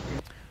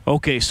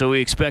 Okay, so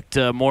we expect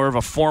more of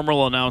a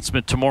formal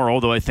announcement tomorrow,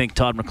 though I think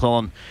Todd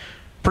McLellan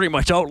pretty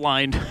much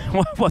outlined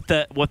what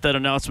that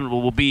announcement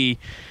will be.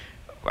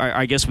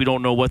 I guess we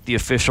don't know what the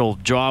official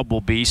job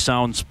will be.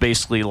 Sounds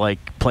basically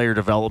like player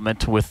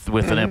development with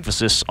an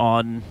emphasis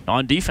on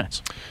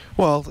defense.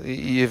 Well,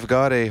 you've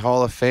got a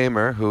Hall of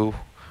Famer who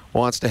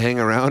wants to hang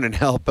around and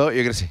help out.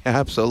 You're going to say,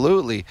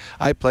 absolutely.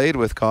 I played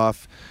with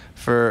Koff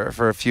for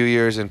a few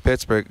years in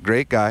Pittsburgh.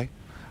 Great guy.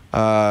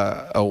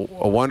 A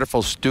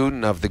wonderful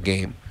student of the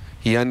game.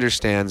 He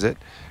understands it.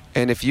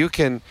 And if you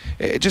can,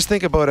 just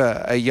think about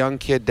a young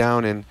kid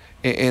down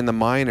in the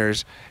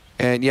minors.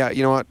 And yeah,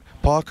 you know what?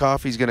 Paul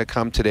Coffey's going to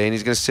come today, and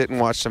he's going to sit and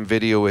watch some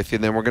video with you,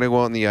 and then we're going to go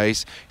on the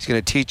ice. He's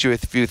going to teach you a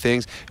few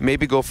things,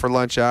 maybe go for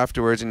lunch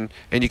afterwards, and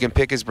you can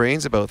pick his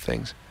brains about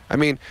things. I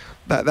mean,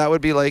 that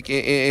would be like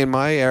in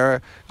my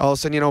era, all of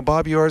a sudden,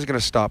 Bobby Orr is going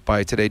to stop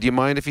by today. Do you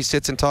mind if he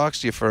sits and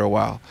talks to you for a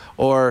while?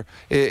 Or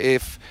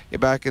if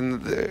back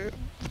in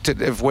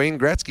if Wayne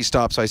Gretzky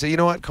stops by, I say, you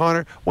know what,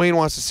 Connor, Wayne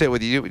wants to sit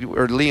with you,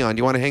 or Leon,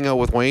 do you want to hang out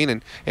with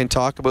Wayne and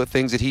talk about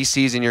things that he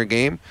sees in your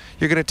game?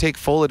 You're going to take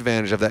full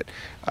advantage of that.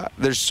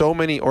 There's so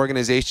many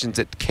organizations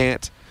that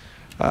can't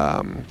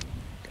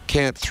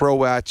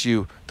throw at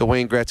you the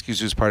Wayne Gretzky's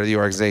who's part of the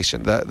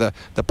organization,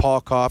 the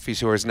Paul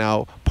Coffey's who is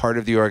now part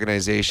of the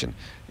organization.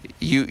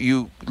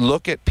 You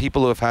look at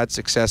people who have had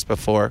success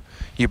before,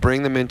 you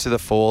bring them into the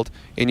fold,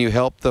 and you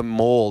help them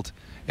mold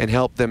and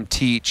help them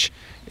teach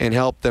and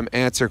help them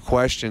answer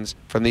questions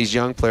from these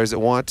young players that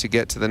want to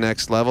get to the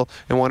next level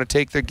and want to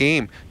take their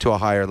game to a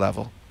higher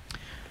level.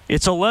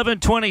 It's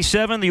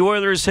 11:27. The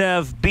Oilers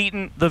have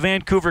beaten the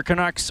Vancouver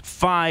Canucks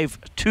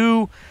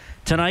 5-2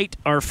 tonight.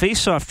 Our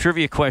face-off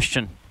trivia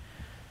question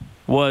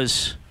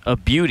was a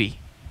beauty.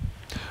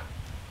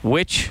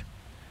 Which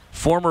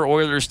former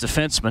Oilers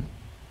defenseman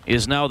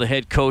is now the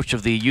head coach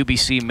of the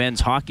UBC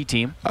men's hockey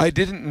team? I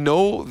didn't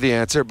know the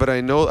answer, but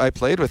I know I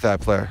played with that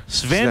player.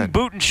 Sven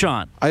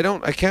Butenschon. I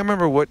can't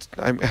remember what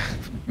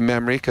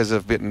memory because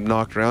I've been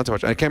knocked around so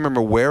much. I can't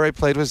remember where I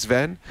played with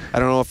Sven. I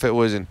don't know if it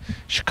was in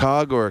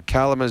Chicago or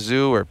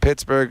Kalamazoo or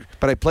Pittsburgh,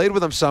 but I played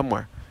with him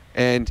somewhere.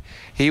 And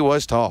he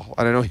was tall.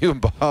 I don't know, you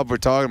and Bob were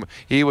talking about.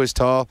 He was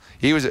tall.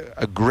 He was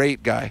a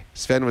great guy.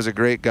 Sven was a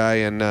great guy,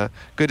 and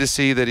good to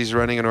see that he's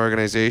running an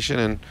organization,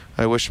 and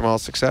I wish him all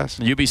success.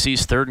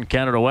 UBC's third in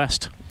Canada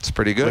West. It's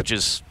pretty good. Which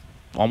is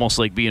almost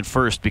like being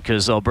first,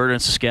 because Alberta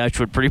and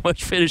Saskatchewan pretty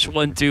much finish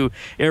 1-2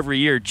 every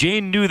year.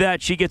 Jane knew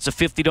that. She gets a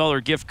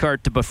 $50 gift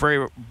card to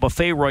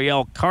Buffet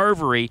Royale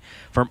Carvery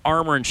from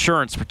Armor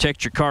Insurance.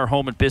 Protect your car,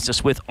 home, and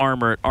business with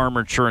Armor at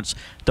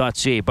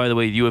armorinsurance.ca. By the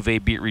way, the U of A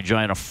beat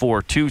Regina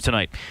 4-2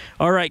 tonight.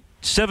 All right,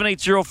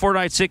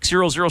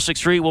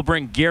 780-496-0063. We'll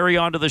bring Gary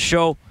onto the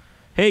show.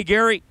 Hey,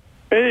 Gary.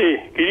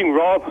 Hey, good evening,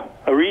 Rob.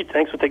 Reed,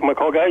 thanks for taking my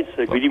call, guys.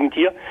 Good evening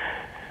to you.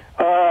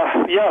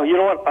 Yeah, you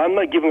know what? I'm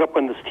not giving up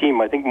on this team.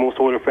 I think most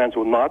Oilers fans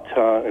will not,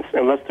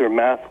 unless they're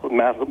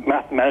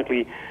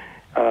mathematically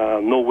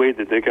no way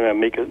that they're going to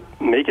make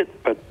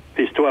it. But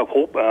they still have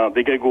hope.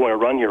 They got to go on a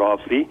run here,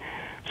 obviously.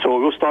 So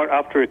we'll start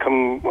after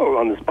coming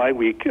on this bye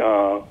week.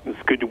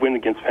 It's good to win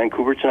against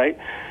Vancouver tonight.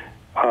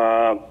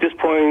 This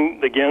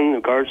point, again, in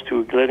regards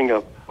to letting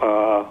a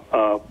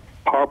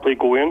power play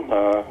go in,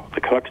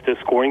 the Canucks still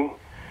scoring,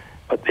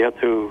 but they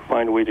have to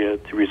find a way to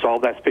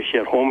resolve that, especially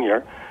at home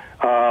here.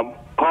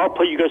 Power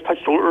play, you guys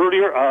touched on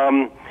earlier.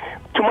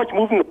 Too much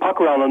moving the puck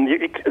around on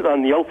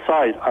the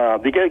outside.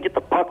 They got to get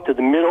the puck to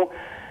the middle.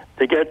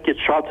 They got to get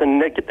shots in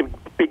the net, get the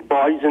big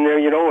bodies in there,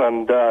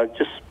 and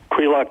just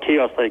create a lot of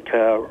chaos, like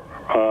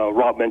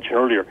Rob mentioned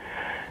earlier.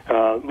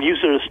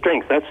 Use their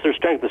strength. That's their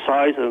strength, the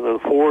size of the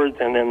forward,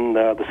 and then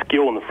the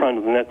skill in the front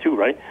of the net too,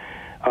 right?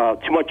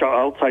 Too much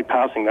outside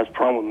passing. That's the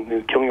problem.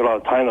 They're killing a lot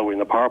of time that way in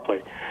the power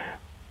play.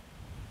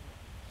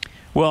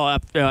 Well,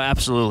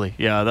 absolutely.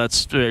 Yeah,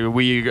 that's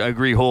we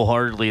agree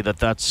wholeheartedly that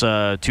that's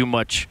too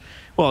much.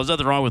 Well, there's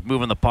nothing wrong with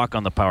moving the puck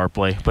on the power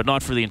play, but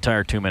not for the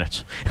entire 2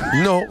 minutes.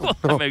 No.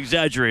 I'm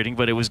exaggerating,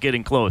 but it was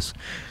getting close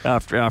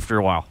after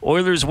a while.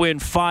 Oilers win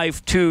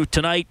 5-2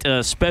 tonight.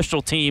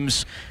 Special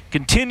teams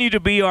continue to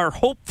be our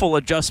hopeful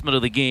adjustment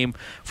of the game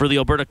for the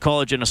Alberta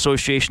College and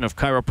Association of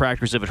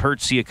Chiropractors. If it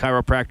hurts, see a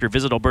chiropractor.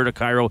 Visit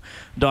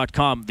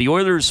albertachiro.com. The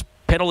Oilers'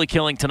 penalty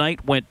killing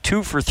tonight went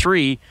 2 for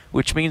 3,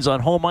 which means on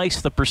home ice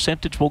the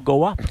percentage will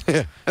go up.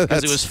 Yeah,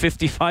 because it was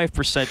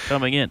 55%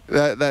 coming in.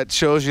 That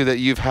shows you that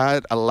you've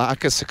had a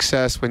lack of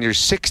success when you're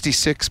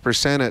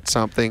 66% at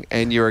something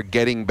and you're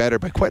getting better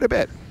by quite a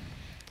bit.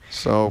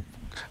 So,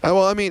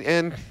 well, I mean,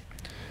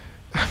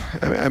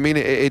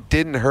 it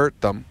didn't hurt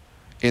them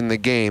in the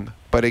game,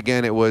 but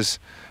again, it was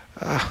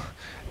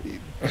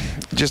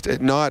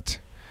just not.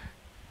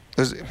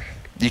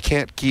 You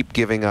can't keep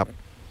giving up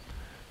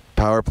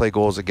power play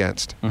goals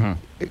against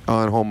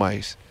on home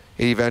ice.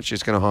 It eventually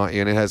is going to haunt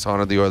you, and it has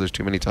haunted the Oilers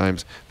too many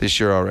times this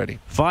year already.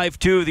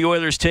 5-2, the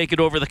Oilers take it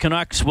over the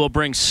Canucks. We'll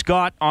bring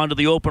Scott onto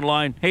the open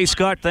line. Hey,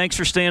 Scott, thanks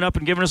for staying up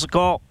and giving us a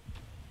call.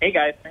 Hey,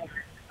 guys.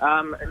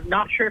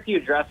 Not sure if you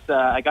addressed,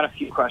 I got a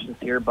few questions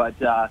here, but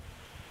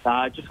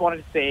just wanted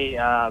to say,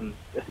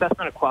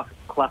 assessment of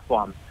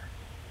Klefbom.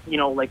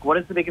 What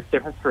is the biggest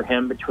difference for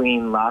him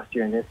between last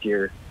year and this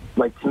year?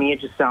 To me, it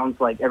just sounds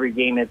like every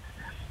game it's,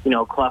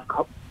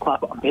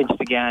 Klefbom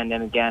pinched again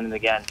and again and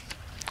again.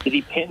 Did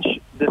he pinch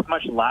this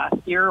much last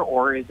year,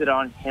 or is it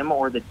on him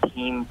or the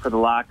team for the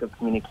lack of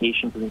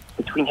communication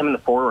between him and the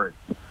forwards?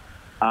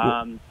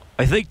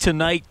 I think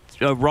tonight,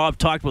 Rob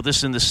talked about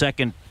this in the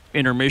second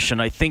intermission,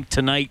 I think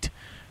tonight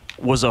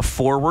was a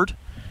forward.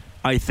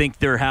 I think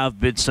there have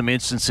been some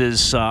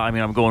instances,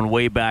 I'm going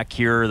way back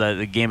here,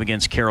 the game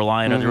against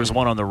Carolina. There was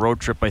one on the road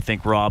trip, I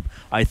think, Rob.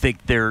 I think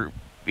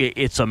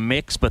it's a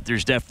mix, but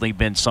there's definitely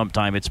been some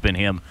time it's been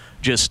him.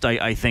 Just,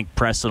 I think,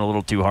 pressing a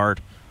little too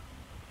hard.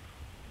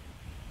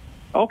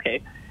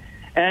 Okay.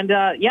 And,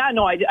 I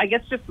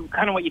guess just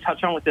kind of what you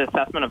touched on with the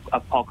assessment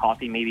of Paul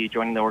Coffey maybe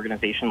joining the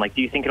organization.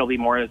 Do you think it'll be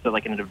more as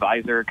an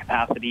advisor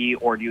capacity,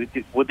 or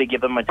would they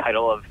give him a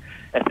title of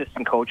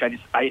assistant coach?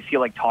 I feel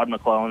like Todd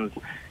McLellan's,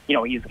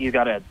 he's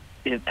got a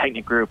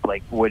tight-knit group.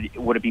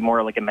 Would it be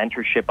more like a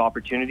mentorship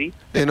opportunity?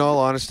 In all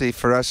honesty,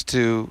 for us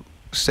to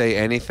say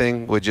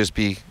anything would just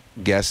be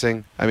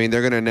guessing. They're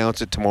going to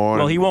announce it tomorrow.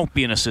 Well, he won't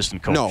be an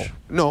assistant coach.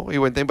 No, he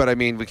wouldn't think. But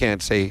we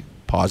can't say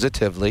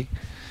positively.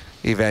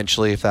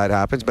 Eventually, if that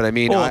happens, but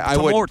I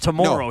would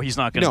tomorrow. He's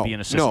not going to be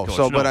an assistant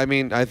coach. But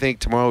I think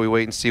tomorrow we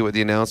wait and see what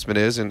the announcement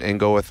is and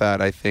go with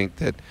that. I think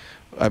that,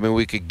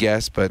 we could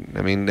guess, but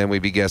then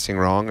we'd be guessing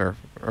wrong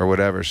or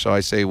whatever. So I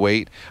say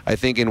wait. I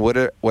think in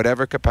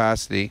whatever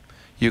capacity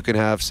you can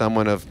have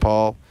someone of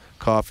Paul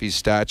Coffey's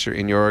stature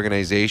in your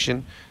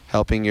organization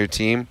helping your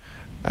team.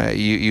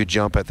 You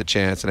jump at the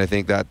chance, and I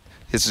think that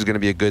this is going to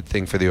be a good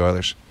thing for the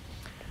Oilers.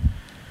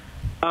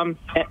 And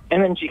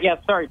then,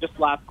 just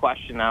last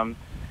question.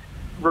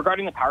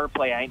 Regarding the power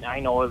play, I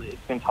know it's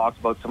been talked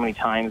about so many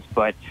times,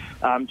 but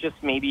just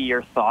maybe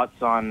your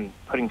thoughts on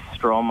putting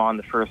Strome on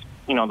the first,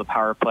 the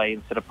power play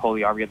instead of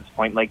Puljujärvi at this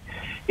point.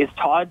 Is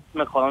Todd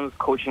McLellan's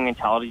coaching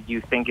mentality, do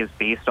you think, is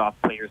based off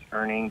players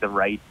earning the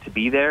right to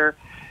be there?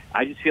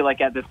 I just feel like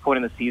at this point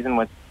in the season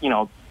with,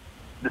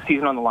 the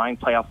season on the line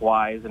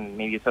playoff-wise, and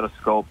maybe it's out of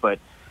scope, but,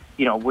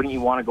 wouldn't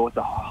you want to go with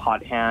the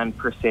hot hand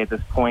per se at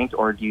this point,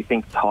 or do you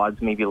think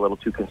Todd's maybe a little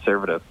too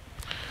conservative?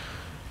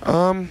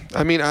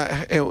 I mean,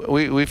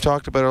 we've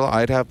talked about it a lot.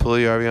 I'd have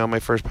Puljujarvi on my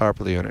first power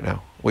play unit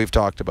now. We've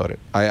talked about it.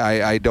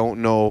 I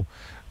don't know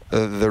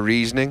the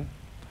reasoning.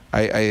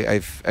 I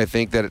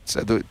think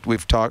that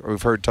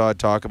we've heard Todd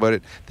talk about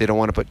it. They don't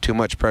want to put too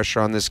much pressure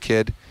on this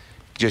kid.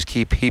 Just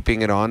keep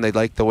heaping it on. They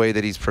like the way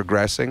that he's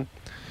progressing.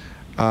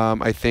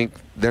 I think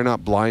they're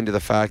not blind to the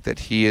fact that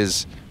he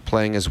is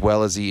playing as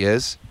well as he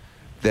is,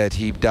 that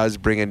he does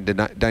bring a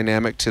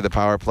dynamic to the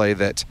power play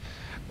that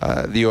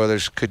the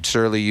Oilers could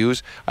surely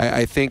use.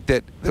 I think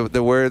that the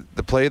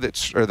place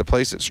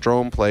that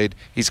Strome played,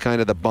 he's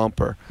kind of the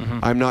bumper. Mm-hmm.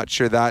 I'm not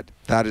sure that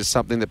is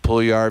something that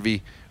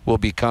Puljujarvi will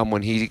become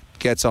when he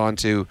gets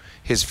onto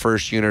his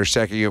first unit or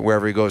second unit,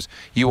 wherever he goes.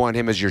 You want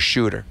him as your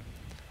shooter.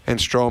 And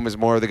Strome is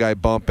more of the guy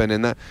bumping,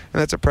 and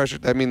that's a pressure.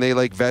 I mean, they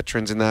like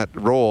veterans in that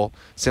role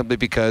simply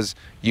because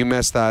you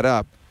mess that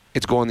up,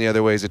 it's going the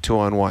other way as a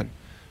 2-on-1.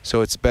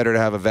 So it's better to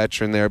have a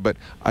veteran there, but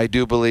I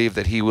do believe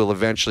that he will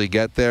eventually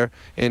get there.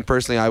 And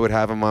personally, I would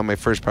have him on my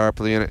first power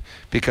play unit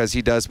because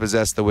he does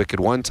possess the wicked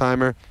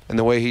one-timer, and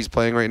the way he's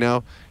playing right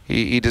now,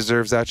 he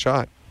deserves that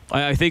shot.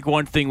 I think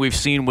one thing we've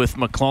seen with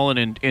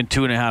McLellan in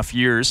 2.5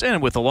 years,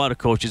 and with a lot of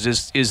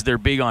coaches, is they're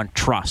big on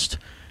trust.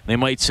 They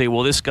might say,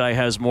 well, this guy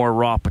has more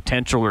raw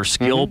potential or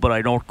skill, but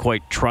I don't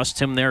quite trust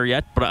him there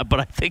yet. But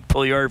I think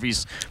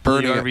Puljujarvi's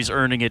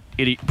earning it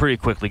pretty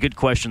quickly. Good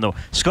question, though.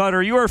 Scott,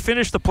 are you our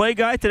Finish the Play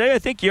guy today? I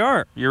think you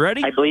are. You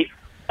ready? I believe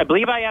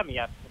I am,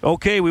 yes.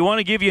 Okay, we want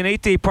to give you an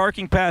 8-day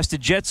parking pass to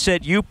Jet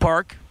Set U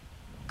Park,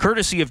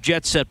 courtesy of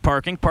Jet Set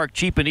Parking. Park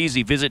cheap and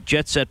easy. Visit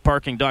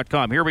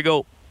jetsetparking.com. Here we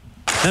go.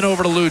 Then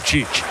over to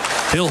Lucic.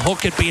 He'll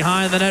hook it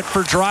behind the net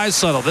for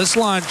Draisaitl. This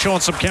line showing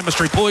some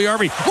chemistry.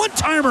 Puljujarvi,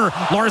 one-timer.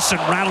 Larson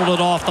rattled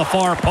it off the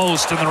far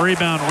post, and the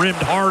rebound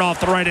rimmed hard off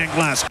the right-hand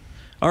glass.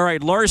 All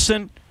right,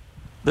 Larson,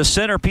 the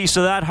centerpiece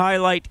of that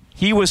highlight,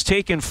 he was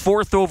taken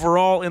 4th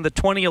overall in the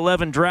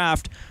 2011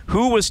 draft.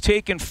 Who was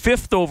taken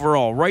 5th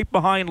overall, right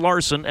behind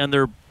Larson, and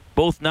they're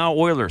both now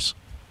Oilers?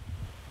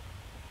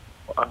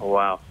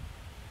 Oh,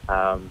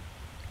 wow.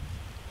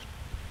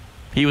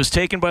 He was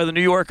taken by the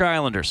New York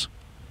Islanders.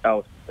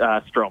 Oh,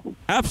 Strome.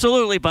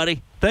 Absolutely,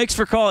 buddy. Thanks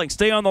for calling.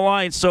 Stay on the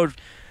line so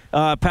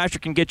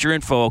Patrick can get your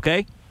info,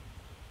 okay?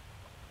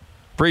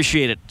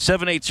 Appreciate it.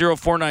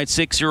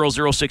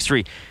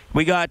 780-496-0063.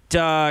 We got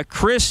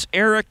Chris,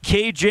 Eric,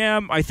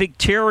 K-Jam, I think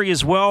Terry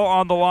as well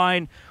on the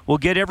line. We'll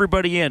get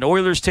everybody in.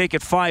 Oilers take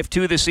it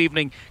 5-2 this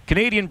evening.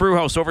 Canadian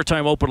Brewhouse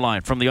Overtime Open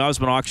Line from the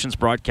Osmond Auctions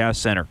Broadcast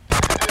Center.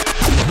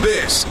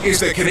 This is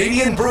the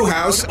Canadian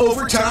Brewhouse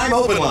Overtime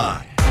Open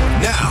Line.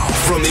 Now,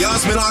 from the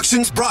Osmond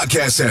Auctions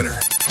Broadcast Center,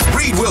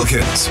 Reed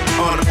Wilkins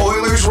on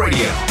Oilers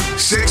Radio,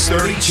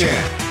 630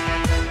 CHED.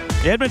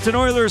 The Edmonton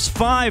Oilers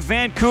 5,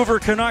 Vancouver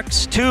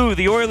Canucks 2.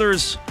 The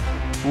Oilers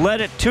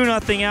led it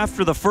 2-0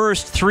 after the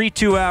first,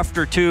 3-2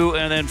 after 2,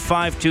 and then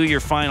 5-2 your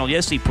final.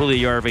 Jesse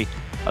Puljujarvi,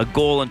 a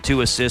goal and 2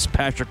 assists.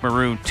 Patrick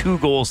Maroon, 2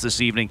 goals this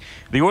evening.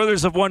 The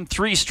Oilers have won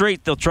 3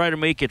 straight. They'll try to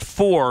make it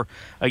 4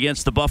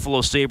 against the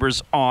Buffalo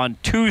Sabres on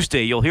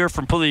Tuesday. You'll hear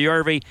from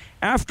Puljujarvi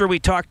after we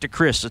talk to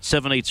Chris at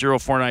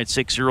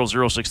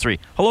 780-496-0063.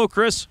 Hello,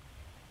 Chris.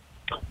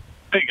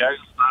 Hey, guys.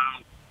 I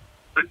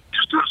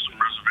just have some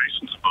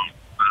reservations about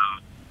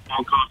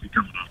Paul Coffey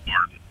coming on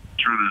board. I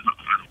don't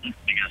know if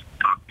you guys can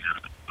talk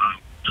yet.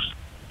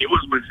 He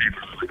was my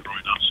favorite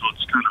growing up, so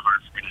it's kind of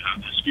hard for me to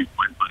have this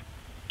viewpoint, but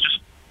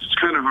it's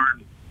kind of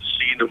hard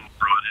seeing him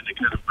brought in. It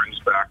kind of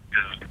brings back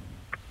bad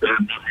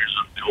memories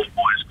of the old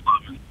boys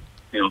club and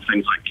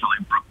things like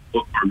Kelly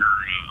Bookberger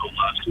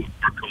lasting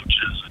for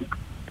coaches and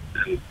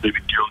maybe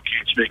Daryl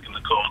Cage making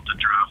the call to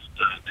draft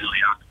Neil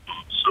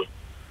Yakupov. So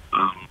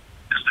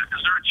is there a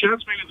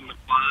chance maybe the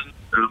McLellan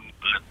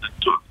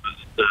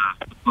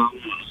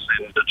was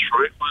in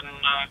Detroit when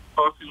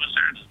Coffey was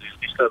there? Does he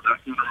at least have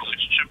that kind of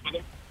relationship with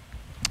him?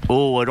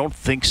 Oh, I don't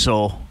think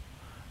so.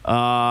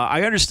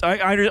 I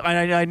understand.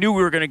 I knew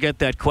we were going to get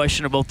that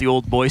question about the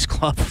old boys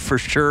club for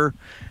sure,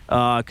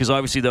 because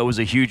obviously that was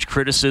a huge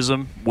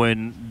criticism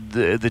when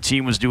the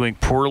team was doing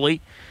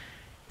poorly.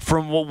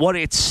 From what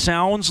it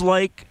sounds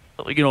like,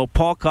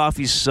 Paul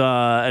Coffey's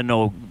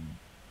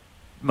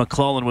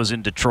McLellan was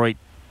in Detroit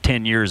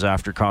 10 years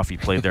after Coffey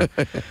played there.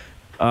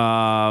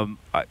 The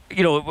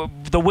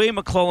way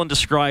McLellan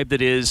described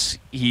it is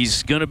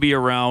he's going to be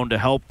around to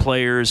help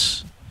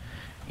players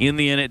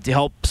to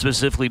help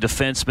specifically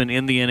defensemen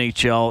in the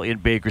NHL, in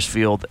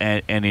Bakersfield,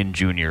 and in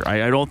junior.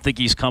 I don't think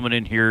he's coming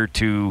in here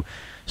to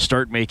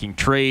start making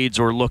trades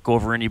or look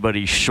over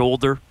anybody's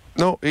shoulder.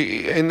 No,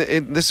 and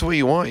this is what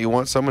you want. You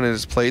want someone that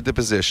has played the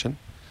position,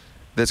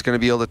 that's going to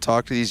be able to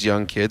talk to these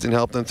young kids and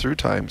help them through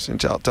times and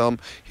tell them,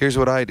 here's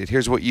what I did,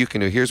 here's what you can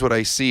do, here's what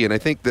I see. And I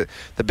think that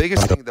the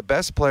biggest thing, the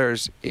best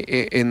players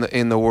in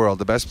the world,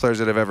 the best players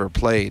that have ever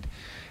played,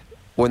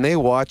 when they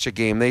watch a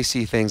game, they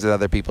see things that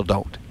other people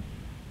don't.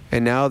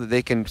 And now that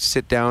they can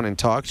sit down and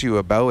talk to you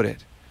about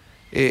it,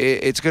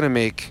 it's going to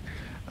make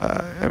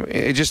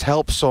it just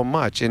helps so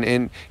much.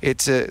 And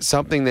it's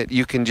something that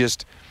you can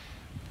just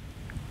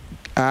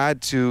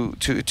add to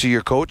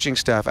your coaching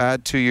staff,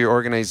 add to your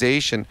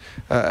organization,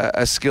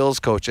 a skills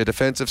coach, a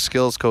defensive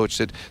skills coach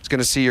that's going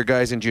to see your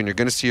guys in junior,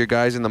 going to see your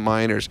guys in the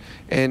minors.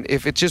 And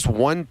if it's just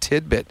one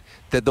tidbit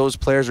that those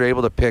players are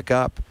able to pick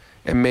up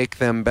and make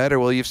them better,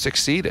 well, you've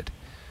succeeded.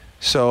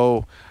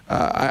 So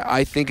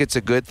I think it's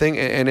a good thing.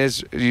 And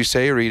as you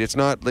say, Reed, it's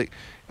not like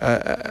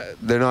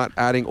they're not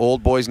adding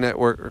old boys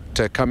network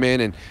to come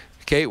in and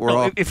okay,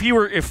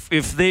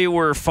 if they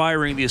were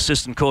firing the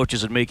assistant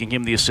coaches and making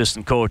him the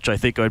assistant coach, I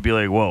think I'd be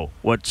like, whoa,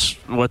 what's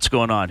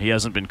going on? He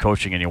hasn't been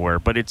coaching anywhere.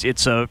 But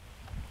it's a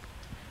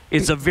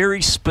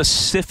very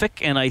specific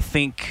and I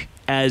think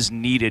as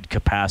needed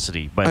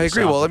capacity. I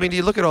agree. Well, I mean,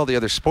 you look at all the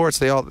other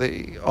sports. All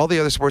the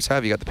other sports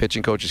have. You got the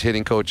pitching coaches,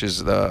 hitting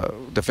coaches, the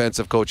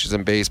defensive coaches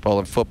in baseball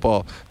and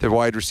football, the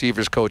wide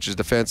receivers coaches,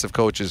 defensive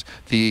coaches,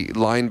 the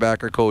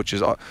linebacker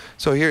coaches.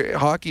 So here,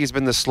 hockey has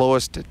been the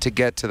slowest to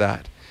get to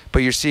that.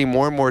 But you're seeing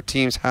more and more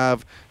teams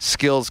have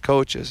skills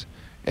coaches.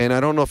 And I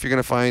don't know if you're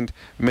going to find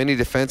many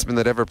defensemen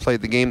that ever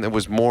played the game that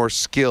was more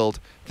skilled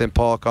than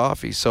Paul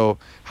Coffey. So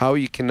how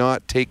you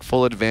cannot take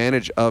full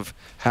advantage of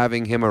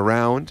having him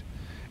around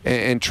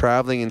and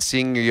traveling and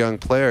seeing your young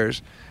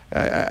players,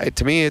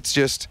 to me it's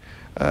just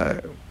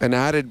an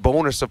added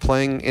bonus of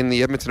playing in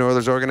the Edmonton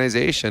Oilers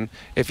organization.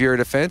 If you're a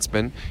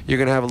defenseman, you're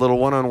going to have a little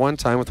one-on-one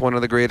time with one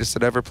of the greatest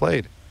that ever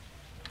played.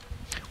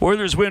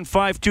 Oilers win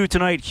 5-2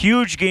 tonight.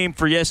 Huge game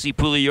for Jesse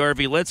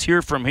Puljujarvi. Let's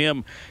hear from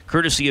him,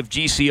 courtesy of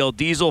GCL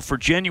Diesel. For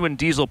genuine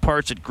diesel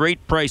parts at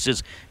great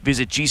prices,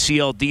 visit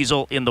GCL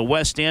Diesel in the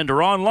West End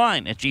or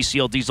online at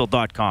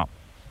gcldiesel.com.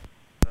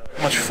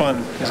 How much fun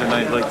is a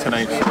night like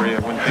tonight for you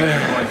when things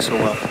are going so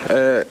well?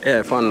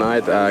 Yeah, fun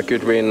night,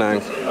 good win,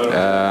 and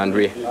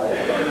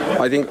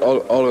I think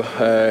all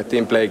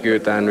team play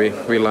good and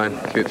we line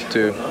good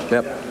too.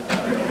 Yep.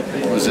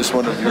 Was this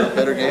one of your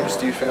better games,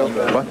 do you feel?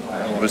 What?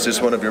 Was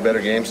this one of your better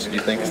games, do you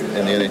think,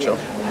 in the NHL?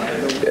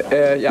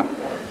 Yeah.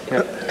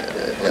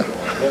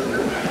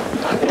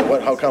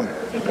 How come?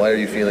 Why are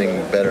you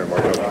feeling better,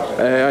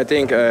 Marco? I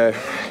think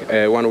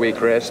 1 week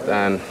rest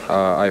and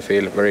I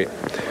feel very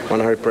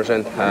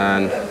 100%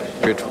 and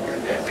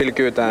feel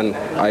good and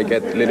I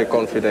get a little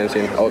confidence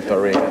in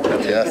outdoor ring.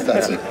 Yes,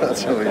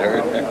 that's what we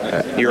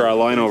heard. Your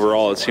line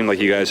overall, it seemed like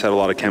you guys had a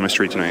lot of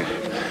chemistry tonight.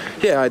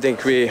 Yeah, I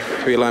think we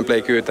line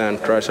play good and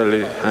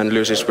Draisaitl and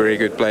Luce is very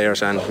good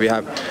players and we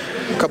have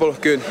a couple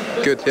of good,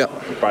 yeah.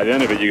 By the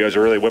end of it, you guys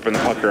are really whipping the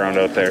puck around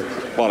out there.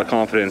 A lot of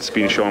confidence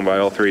being shown by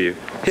all three of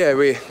you. Yeah,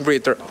 we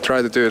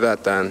try to do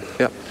that and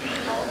yeah.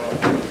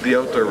 The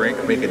outdoor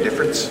rink make a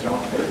difference?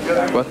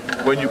 What?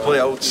 When you play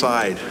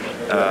outside,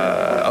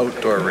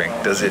 outdoor rink,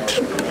 is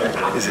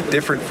it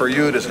different for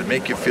you? Does it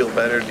make you feel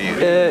better?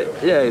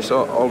 Yeah, it's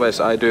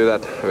always I do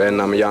that when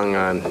I'm young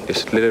and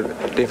it's a little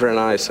different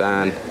ice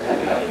and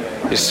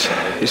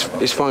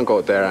it's fun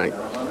go there and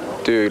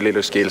do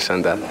little skills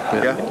and that.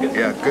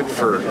 Yeah, good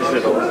for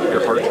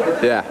your heart.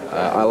 Yeah,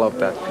 I love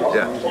that.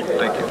 Yeah,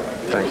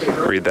 thank you.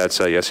 Read that's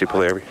Jesse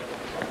Puljujarvi.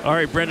 All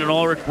right, Brendan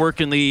Ulrich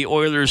working the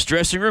Oilers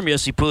dressing room.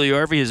 Jesse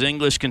Puljujarvi, his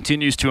English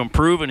continues to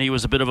improve, and he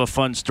was a bit of a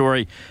fun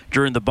story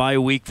during the bye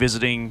week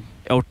visiting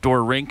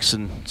outdoor rinks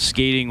and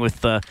skating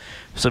with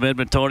some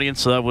Edmontonians,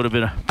 so that would have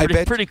been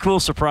a pretty cool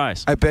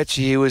surprise. I bet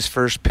you he was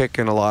first pick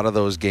in a lot of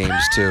those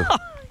games, too.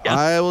 Yeah.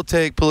 I will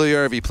take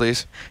Puljujarvi,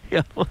 please.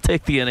 Yeah, we'll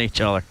take the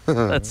NHLer.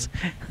 That's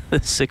the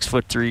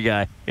 6'3"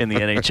 guy in the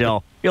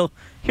NHL.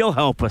 He'll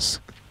help us.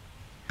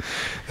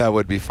 That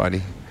would be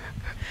funny.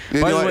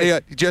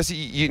 Jesse,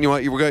 you know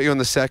what? We got you on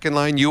the second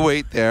line. You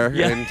wait there,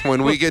 and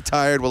when we get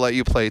tired, we'll let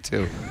you play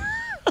too.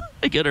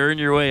 You got to earn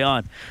your way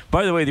on.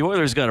 By the way, the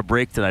Oilers got a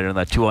break tonight on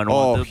that 2-on-1.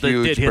 Oh, they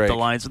did hit the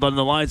lines. The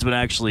linesman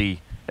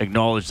actually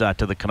acknowledged that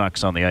to the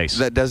Canucks on the ice.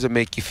 That doesn't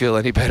make you feel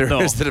any better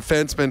as the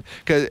defenseman,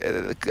 because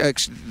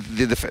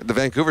the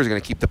Vancouver's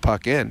going to keep the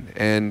puck in,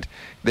 and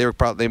they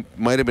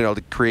might have been able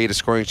to create a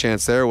scoring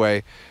chance their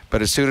way,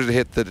 but as soon as it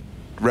hit the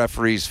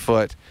referee's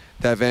foot,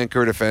 that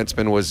Vancouver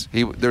defenseman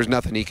there was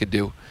nothing he could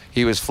do.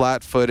 He was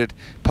flat-footed,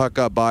 puck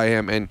up by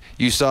him, and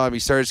you saw him. He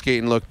started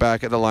skating, looked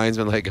back at the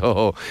linesman like,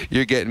 oh,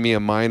 you're getting me a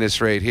minus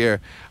right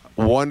here.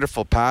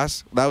 Wonderful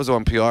pass. That was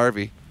on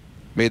Puljujarvi.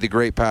 Made the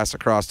great pass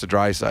across to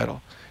Draisaitl.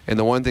 And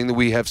the one thing that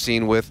we have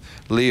seen with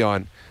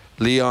Leon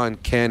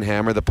can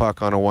hammer the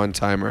puck on a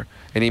one-timer,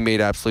 and he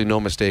made absolutely no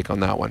mistake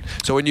on that one.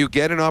 So when you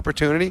get an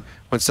opportunity,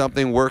 when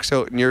something works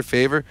out in your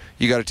favor,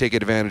 you got to take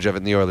advantage of it,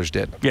 and the Oilers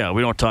did. Yeah,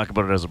 we don't talk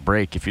about it as a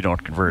break if you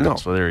don't convert it.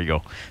 So there you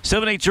go.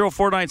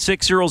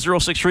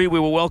 780-496-0063. We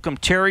will welcome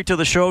Terry to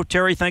the show.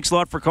 Terry, thanks a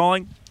lot for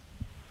calling.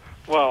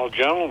 Well,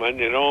 gentlemen,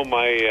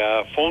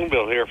 my phone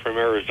bill here from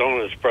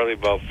Arizona is probably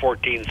about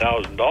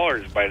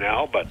 $14,000 by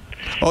now, but...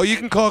 Oh, you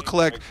can call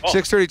collect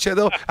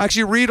 630.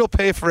 Actually, Reed will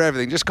pay for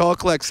everything. Just call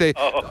collect. Say,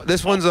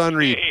 this one's on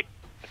Reed.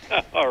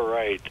 All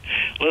right.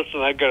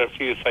 Listen, I've got a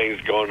few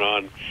things going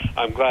on.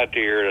 I'm glad to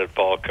hear that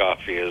Paul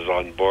Coffey is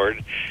on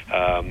board.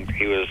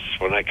 He was,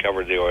 when I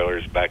covered the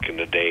Oilers back in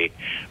the day,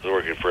 I was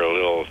working for a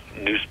little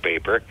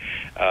newspaper.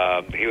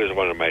 He was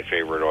one of my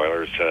favorite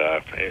Oilers.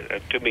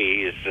 To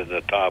me, he's in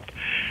the top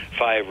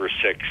 5 or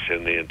 6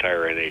 in the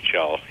entire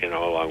NHL,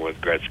 along with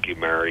Gretzky,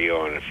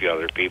 Mario, and a few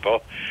other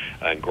people,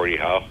 and Gordie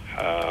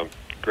Howe.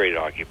 Great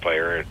hockey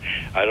player. And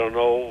I don't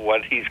know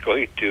what he's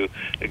going to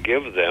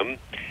give them.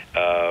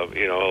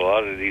 A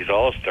lot of these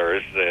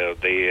all-stars,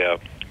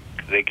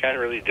 they can't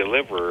really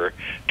deliver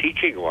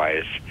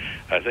teaching-wise.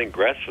 I think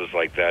Gretz was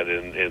like that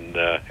in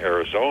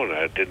Arizona.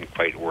 It didn't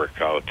quite work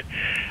out.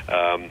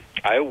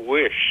 I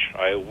wish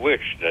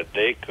that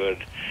they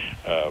could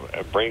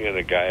bring in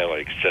a guy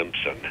like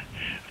Simpson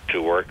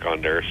to work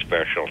on their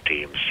special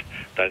teams.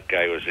 That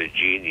guy was a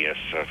genius.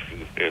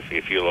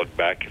 If you look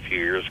back a few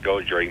years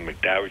ago during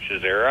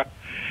McTavish's era,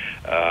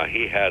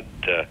 he had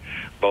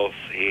both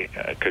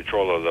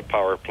control of the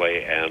power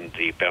play and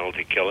the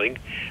penalty killing,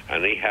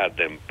 and he had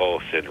them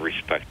both in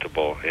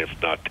respectable, if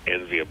not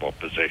enviable,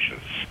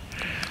 positions.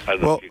 I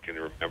don't know if you can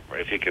remember,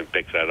 if you can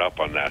pick that up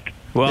on that.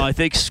 Well, I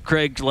think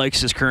Craig likes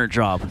his current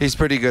job. He's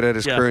pretty good at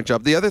his current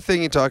job. The other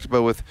thing he talked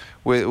about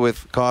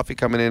with Coffey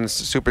coming in,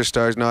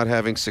 superstars not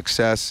having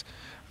success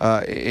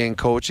in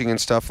coaching and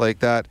stuff like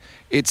that,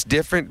 it's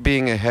different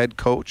being a head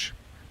coach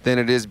than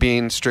it is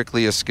being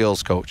strictly a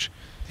skills coach.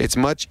 It's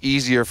much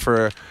easier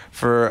for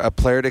a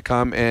player to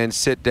come and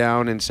sit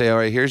down and say, all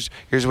right, here's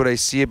what I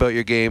see about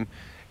your game.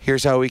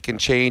 Here's how we can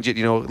change it.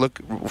 Look,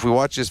 if we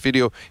watch this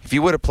video, if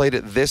you would have played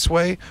it this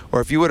way,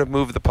 or if you would have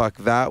moved the puck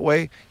that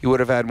way, you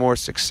would have had more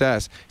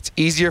success. It's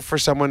easier for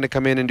someone to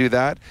come in and do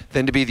that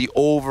than to be the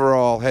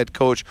overall head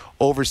coach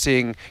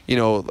overseeing,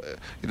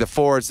 the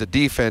forwards, the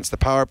defense, the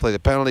power play, the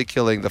penalty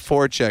killing, the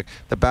forecheck,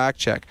 the back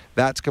check.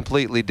 That's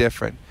completely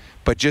different.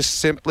 But just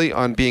simply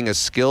on being a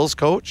skills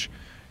coach,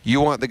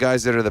 you want the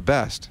guys that are the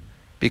best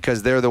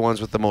because they're the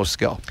ones with the most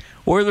skill.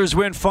 Oilers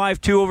win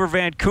 5-2 over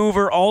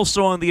Vancouver.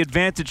 Also on the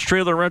Advantage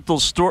Trailer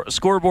Rentals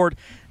scoreboard,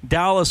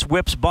 Dallas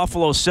whips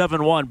Buffalo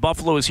 7-1.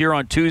 Buffalo is here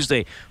on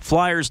Tuesday.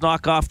 Flyers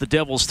knock off the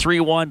Devils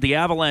 3-1. The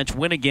Avalanche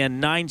win again,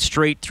 9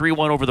 straight,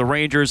 3-1 over the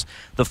Rangers.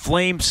 The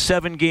Flames'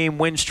 7-game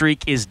win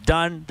streak is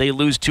done. They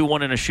lose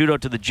 2-1 in a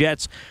shootout to the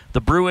Jets.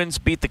 The Bruins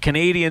beat the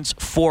Canadiens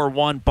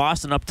 4-1.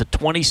 Boston up to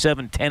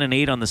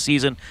 27-10-8 on the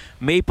season.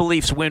 Maple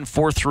Leafs win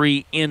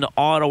 4-3 in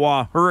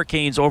Ottawa.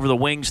 Hurricanes over the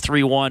Wings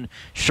 3-1.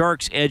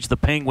 Sharks edge the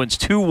Penguins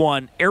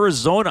 2-1.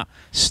 Arizona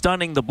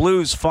stunning the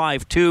Blues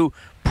 5-2.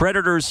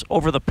 Predators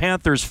over the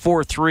Panthers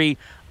 4-3.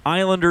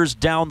 Islanders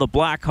down the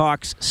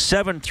Blackhawks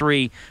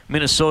 7-3.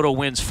 Minnesota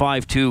wins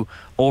 5-2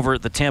 over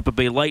the Tampa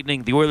Bay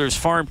Lightning. The Oilers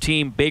farm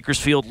team,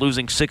 Bakersfield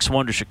losing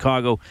 6-1 to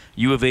Chicago.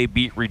 U of A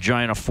beat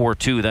Regina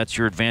 4-2. That's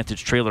your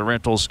Advantage Trailer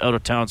Rentals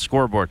out-of-town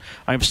scoreboard.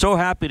 I'm so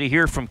happy to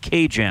hear from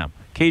K-Jam.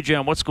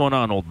 K-Jam, what's going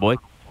on, old boy?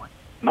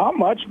 Not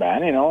much,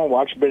 man. I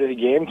watched a bit of the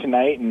game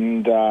tonight,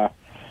 and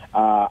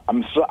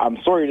I'm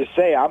sorry to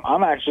say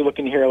I'm actually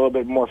looking to hear a little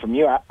bit more from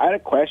you. I had a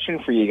question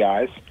for you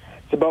guys.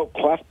 It's about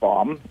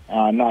Klefbom.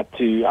 I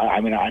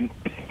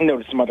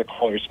noticed some other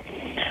callers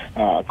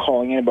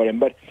calling in about him,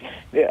 but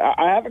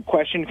I have a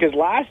question because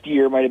last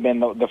year might have been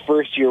the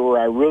first year where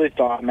I really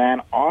thought,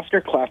 man,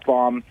 Oscar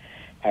Klefbom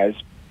has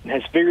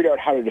figured out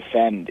how to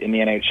defend in the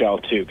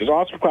NHL too. Because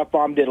Oscar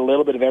Klefbom did a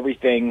little bit of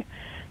everything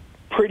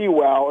pretty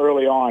well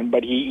early on,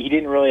 but he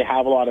didn't really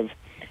have a lot of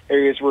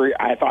areas where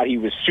I thought he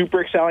was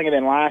super excelling, and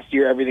then last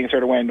year everything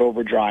sort of went into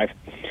overdrive.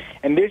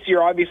 And this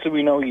year, obviously,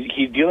 we know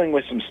he's dealing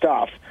with some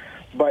stuff,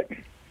 but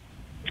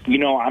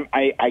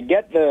I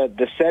get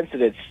the sense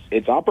that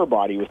it's upper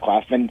body with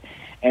Klefbom,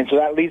 and so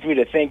that leads me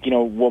to think,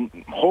 well,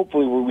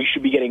 hopefully we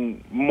should be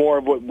getting more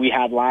of what we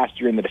had last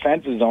year in the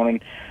defensive zone.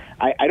 And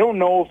I don't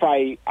know if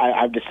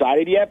I've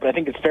decided yet, but I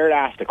think it's fair to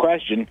ask the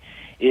question: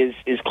 Is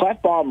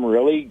Klefbom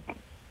really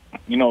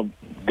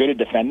good at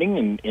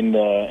defending in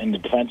the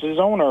defensive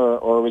zone,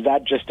 or was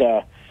that just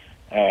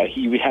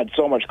he had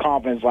so much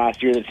confidence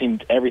last year that it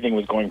seemed everything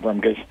was going for him?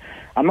 Because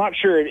I'm not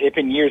sure if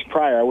in years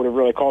prior I would have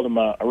really called him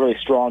a really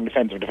strong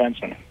defensive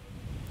defenseman.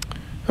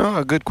 Oh,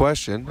 a good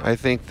question. I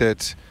think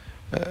that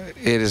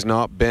it has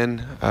not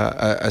been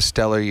a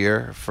stellar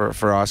year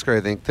for Oscar.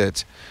 I think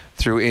that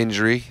through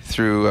injury,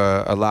 through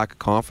a lack of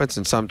confidence,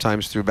 and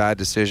sometimes through bad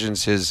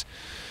decisions, his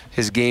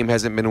game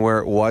hasn't been where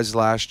it was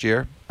last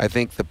year. I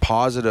think the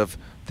positive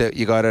that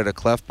you got out of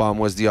Klefbom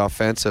was the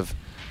offensive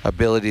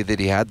ability that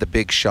he had, the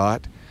big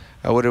shot.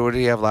 What did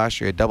he have last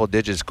year? He had double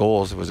digits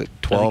goals. Was it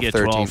 12,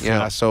 13? 12,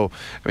 yeah. So,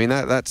 I mean,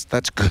 that's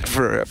good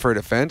for a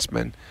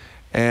defenseman.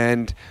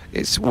 And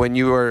it's when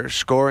you are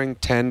scoring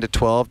 10 to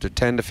 12 to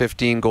 10 to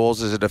 15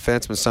 goals as a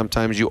defenseman,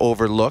 sometimes you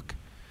overlook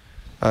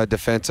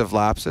defensive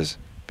lapses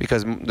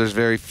because there's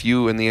very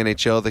few in the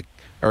NHL that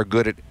are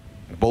good at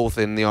both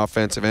in the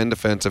offensive and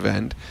defensive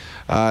end.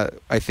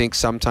 I think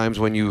sometimes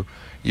when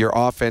your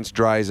offense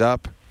dries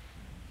up,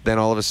 then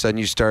all of a sudden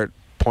you start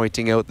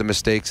pointing out the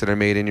mistakes that are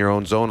made in your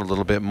own zone a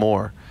little bit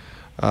more.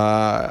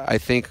 I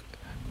think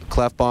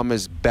Klefbom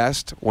is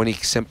best when he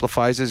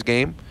simplifies his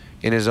game.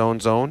 in his own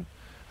zone.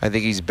 I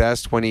think he's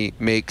best when he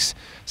makes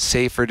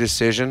safer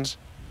decisions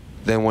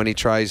than when he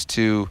tries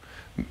to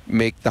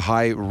make the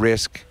high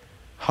risk,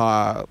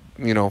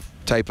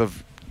 type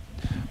of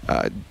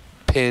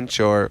pinch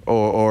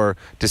or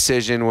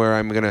decision where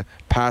I'm going to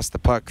pass the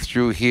puck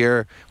through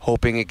here,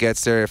 hoping it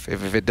gets there.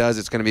 If it does,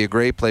 it's going to be a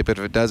great play. But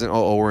if it doesn't,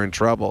 we're in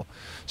trouble.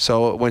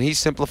 So when he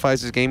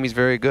simplifies his game, he's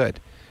very good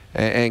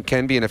and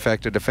can be an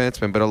effective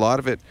defenseman. But a lot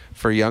of it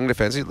for young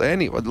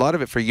defensemen, a lot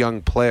of it for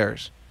young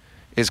players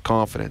is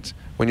confidence.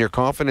 When your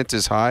confidence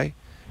is high,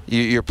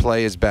 your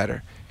play is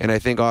better. And I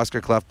think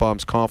Oscar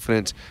Klefbom's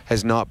confidence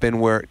has not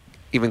been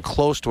even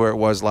close to where it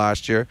was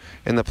last year,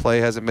 and the play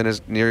hasn't been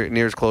as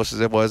near as close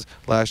as it was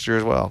last year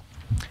as well.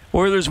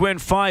 Oilers win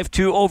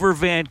 5-2 over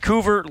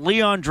Vancouver.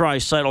 Leon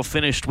Draisaitl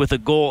finished with a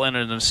goal and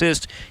an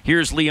assist.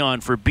 Here's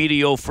Leon for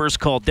BDO First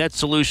Call Debt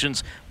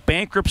Solutions,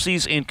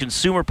 Bankruptcies and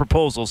Consumer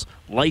Proposals,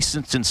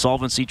 Licensed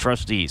Insolvency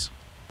Trustees.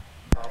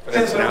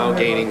 Confidence now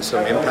gaining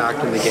some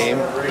impact in the game.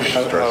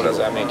 How does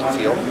that make you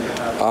feel?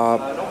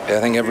 I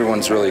think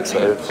everyone's really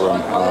excited for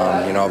him.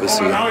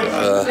 Obviously,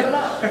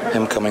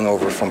 him coming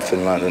over from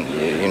Finland,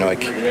 and I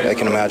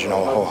can imagine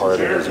how hard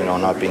it is,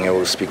 not being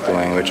able to speak the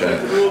language. And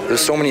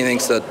there's so many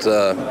things that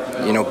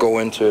go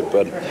into it.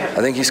 But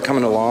I think he's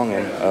coming along,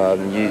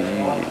 and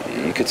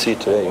you could see it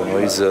today.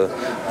 He's a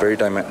very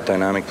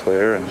dynamic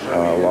player and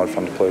a lot of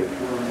fun to play with.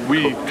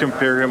 We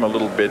compare him a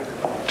little bit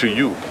to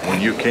you.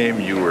 When you came,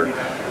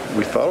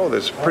 we thought,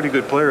 there's a pretty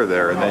good player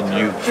there, and then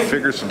you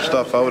figure some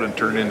stuff out and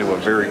turn into a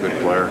very good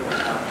player.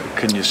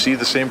 Can you see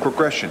the same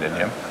progression in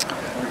him?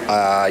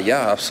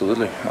 Yeah,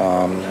 absolutely.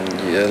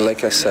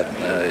 Like I said,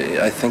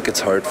 I think it's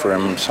hard for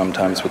him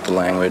sometimes with the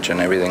language and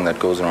everything that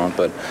goes around,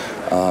 but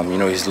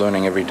he's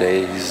learning every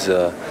day. He's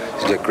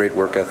got great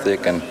work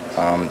ethic, and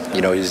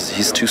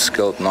he's too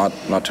skilled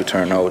not to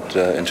turn out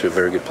into a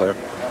very good player.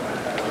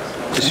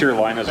 Just your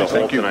line as a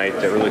whole tonight,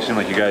 it really seemed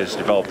like you guys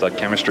developed that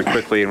chemistry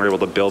quickly and were able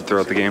to build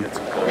throughout the game.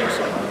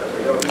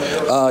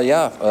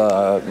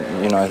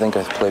 I think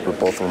I've played with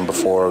both of them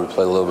before. We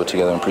played a little bit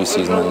together in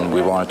preseason, and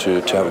we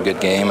wanted to have a good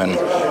game. And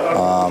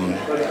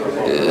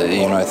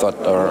I thought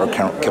our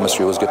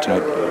chemistry was good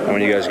tonight. And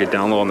when you guys get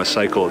down low on the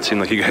cycle, it seemed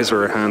like you guys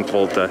were a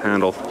handful to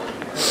handle.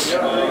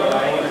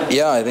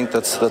 Yeah, I think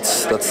that's the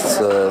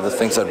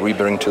things that we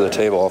bring to the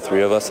table. All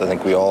three of us. I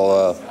think we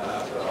all.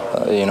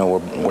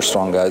 We're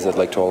strong guys that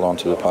like to hold on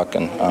to the puck,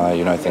 and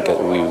I think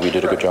we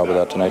did a good job of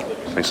that tonight.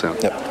 Thanks, Leon.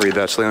 Yep. Read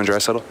that, Leon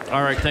Draisaitl.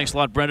 All right, thanks a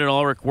lot, Brendan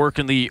Ulrich,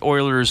 working the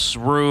Oilers'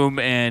 room,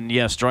 and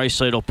yes,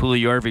 Draisaitl,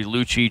 Puljujarvi,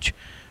 Lucic,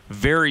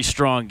 very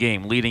strong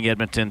game, leading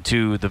Edmonton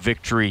to the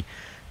victory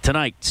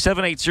tonight.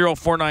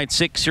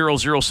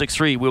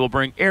 780-496-0063. We will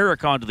bring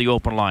Eric onto the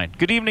open line.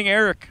 Good evening,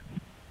 Eric.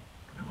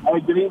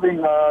 Hi, good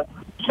evening.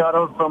 Shout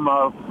out from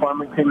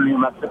Farmington, New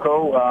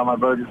Mexico. My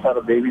brother just had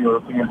a baby. We're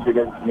looking into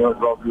getting as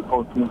well through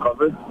post-team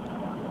coverage.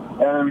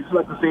 And we'd just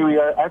like to say we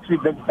are actually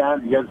big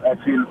fans. You guys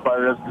actually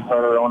inspired us to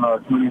start our own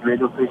community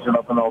radio station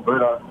up in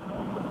Alberta.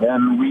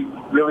 And we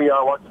really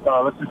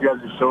listen to you guys'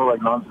 show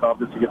like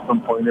nonstop just to get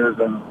some pointers.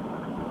 And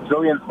it's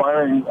really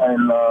inspiring,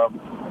 and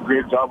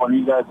great job on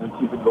you guys, and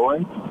keep it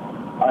going.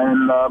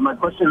 And my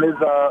question is,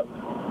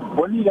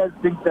 when do you guys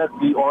think that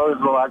the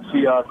Oilers will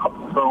actually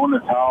throw in the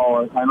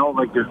towel? I know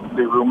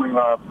they're rumoring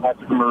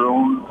Patrick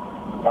Maroon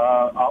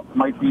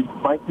might be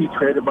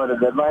traded by the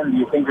deadline. Do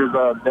you think there's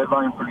a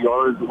deadline for the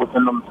Oilers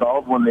within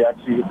themselves when they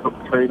actually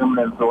trade him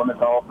and throw in the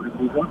towel for the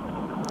season?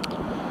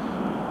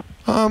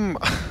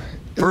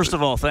 First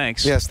of all,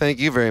 thanks. Yes, thank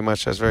you very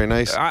much. That's very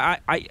nice.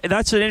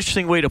 That's an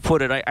interesting way to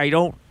put it. I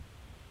don't.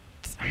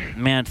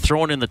 Man,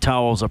 throwing in the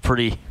towel is a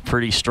pretty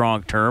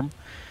strong term.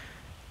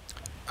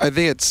 I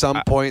think at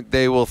some point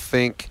they will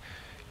think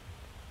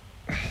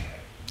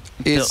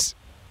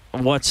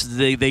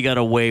they got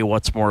to weigh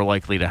what's more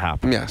likely to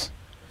happen. Yes,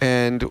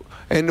 and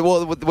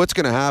what's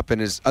going to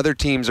happen is other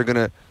teams are going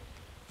to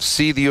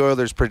see the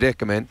Oilers'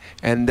 predicament,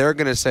 and they're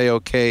going to say,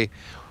 okay,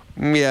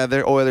 yeah,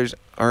 their Oilers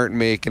aren't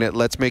making it.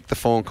 Let's make the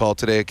phone call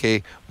today.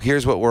 Okay,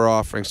 here's what we're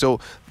offering. So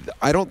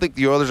I don't think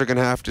the Oilers are going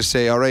to have to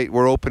say, all right,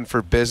 we're open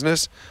for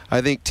business.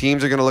 I think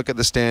teams are going to look at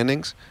the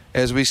standings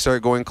as we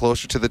start going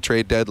closer to the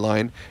trade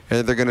deadline,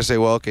 and they're going to say,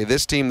 well, okay,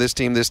 this team,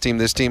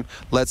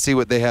 let's see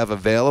what they have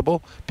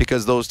available,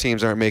 because those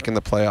teams aren't making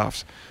the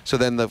playoffs. So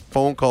then the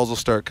phone calls will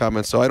start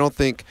coming. So I don't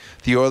think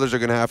the Oilers are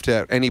going to have to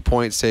at any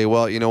point say,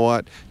 well, you know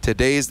what,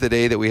 today's the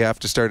day that we have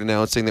to start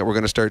announcing that we're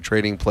going to start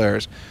trading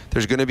players.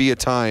 There's going to be a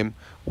time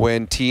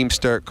when teams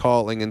start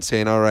calling and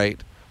saying, all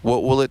right,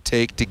 what will it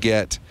take to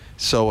get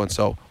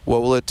so-and-so?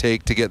 What will it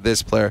take to get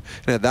this player?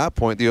 And at that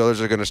point, the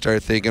Oilers are going to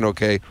start thinking,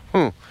 okay,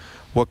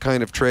 what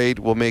kind of trade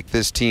will make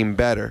this team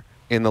better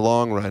in the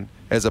long run,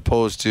 as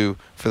opposed to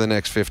for the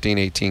next 15,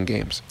 18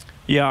 games?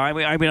 Yeah,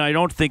 I mean, I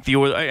don't think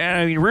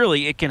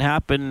really, it can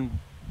happen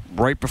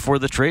right before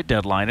the trade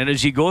deadline. And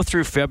as you go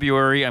through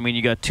February, I mean,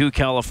 you got 2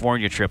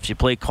 California trips. You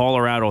play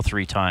Colorado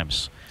 3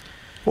 times.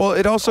 Well,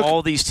 it also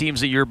all these teams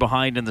that you're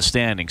behind in the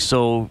standings.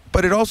 So,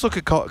 but it also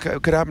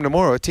could happen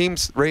tomorrow.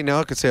 Teams right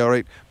now could say, all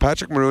right,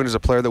 Patrick Maroon is a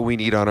player that we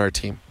need on our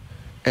team,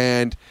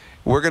 and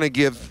we're going to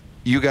give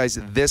you guys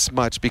this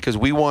much because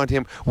we want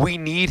him. We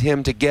need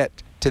him to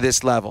get to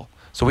this level.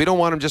 So we don't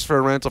want him just for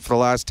a rental for the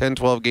last 10,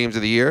 12 games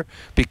of the year.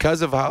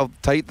 Because of how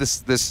tight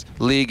this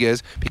league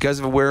is, because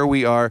of where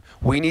we are,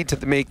 we need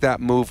to make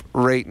that move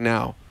right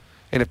now.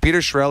 And if Peter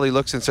Chiarelli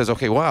looks and says,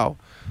 okay, wow,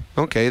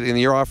 okay, and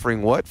you're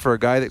offering what for a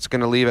guy that's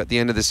going to leave at the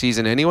end of the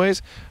season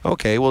anyways?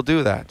 Okay, we'll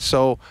do that.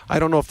 So I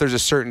don't know if there's a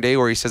certain day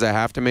where he says I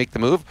have to make the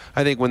move.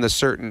 I think when the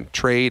certain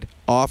trade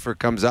offer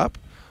comes up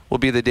will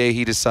be the day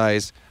he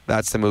decides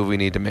that's the move we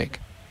need to make.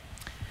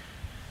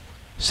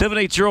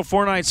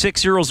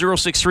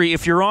 780-496-0063.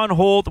 If you're on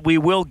hold, we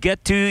will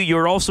get to you.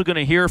 You're also going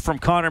to hear from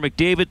Connor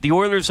McDavid. The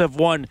Oilers have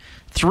won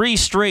 3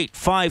 straight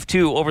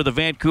 5-2 over the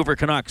Vancouver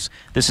Canucks.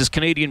 This is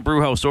Canadian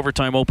Brewhouse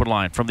Overtime Open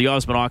Line from the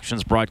Osmond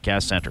Auctions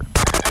Broadcast Center.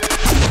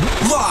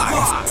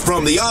 Live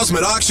from the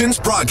Osmond Auctions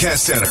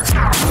Broadcast Center.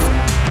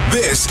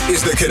 This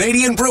is the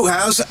Canadian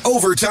Brewhouse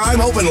Overtime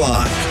Open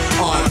Line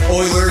on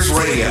Oilers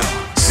Radio.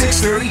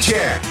 630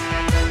 CHED.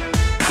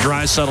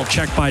 Draisaitl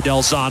checked by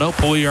Delzato.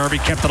 Puljujarvi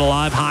kept it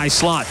alive. High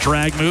slot.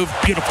 Drag move.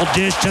 Beautiful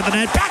dish to the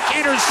net.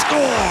 Backhander score!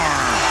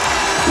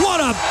 What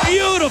a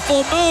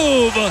beautiful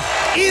move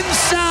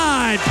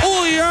inside.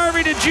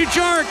 Puljujarvi to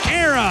Jujhar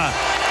Khaira.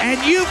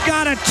 And you've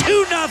got a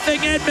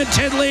 2-0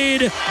 Edmonton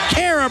lead.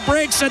 Khaira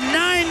breaks a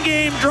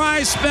 9-game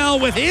dry spell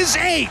with his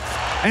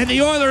 8th. And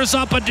the Oilers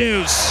up a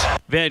deuce.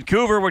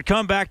 Vancouver would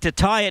come back to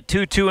tie it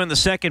 2-2 in the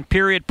second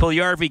period.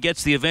 Puljujarvi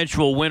gets the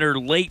eventual winner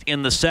late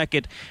in the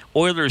second.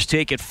 Oilers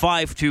take it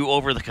 5-2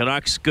 over the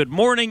Canucks. Good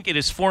morning. It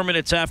is 4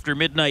 minutes after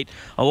midnight.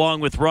 Along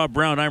with Rob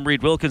Brown, I'm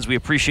Reed Wilkins. We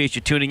appreciate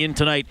you tuning in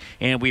tonight,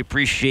 and we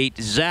appreciate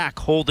Zach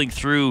holding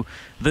through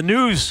the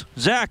news.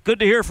 Zach, good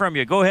to hear from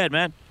you. Go ahead,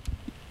 man.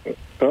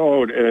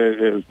 Oh,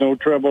 there's no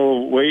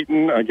trouble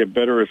waiting. I get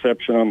better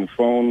reception on the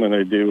phone than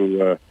I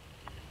do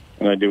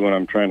when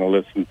I'm trying to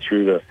listen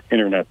through the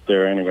internet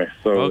there anyway.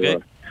 So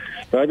okay.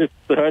 I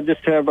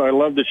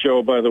love the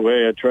show, by the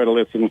way. I try to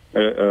listen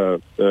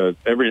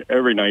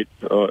every night,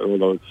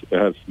 although it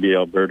has to be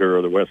Alberta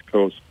or the West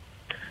Coast.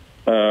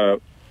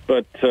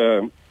 But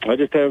I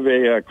just have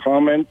a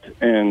comment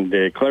and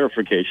a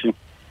clarification.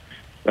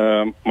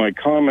 My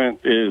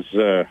comment is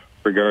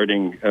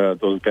regarding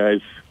those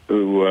guys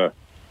who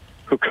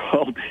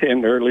called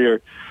in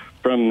earlier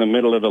from the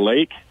middle of the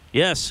lake.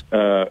 Yes.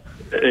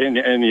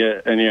 And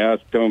you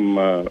asked them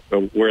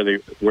where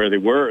they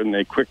were, and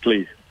they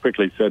quickly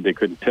said they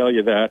couldn't tell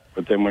you that.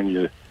 But then when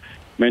you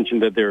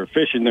mentioned that they were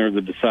fishing, there was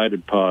a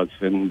decided pause,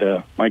 and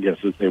my guess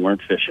is they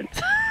weren't fishing.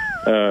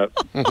 But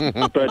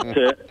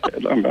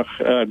I'm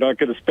not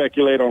going to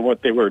speculate on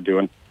what they were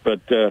doing.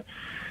 But and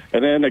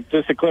then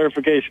just a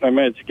clarification I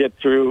managed to get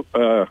through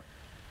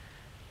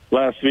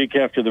last week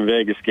after the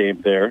Vegas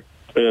game there.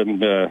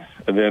 And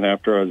then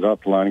after I was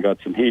off the line, got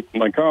some heat.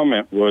 My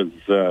comment was,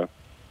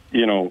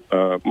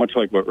 much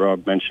like what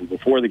Rob mentioned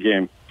before the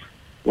game,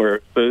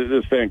 where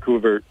this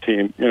Vancouver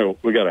team,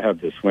 we got to have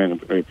this win.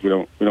 If we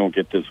don't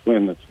get this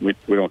win, we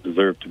don't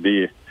deserve to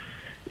be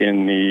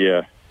in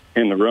the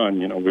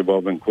run. We've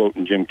all been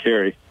quoting Jim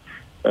Carrey,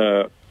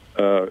 and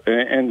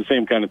the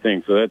same kind of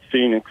thing. So that's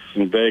Phoenix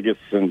and Vegas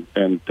and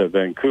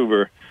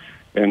Vancouver.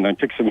 And I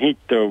took some heat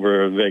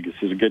over Vegas.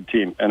 Is a good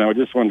team, and I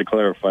just wanted to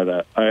clarify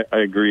that. I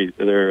agree.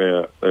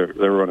 They're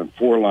running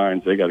 4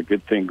 lines. They got a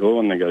good thing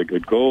going. They got a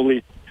good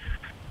goalie.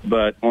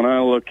 But when I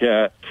look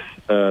at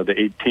the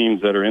 8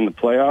 teams that are in the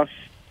playoffs,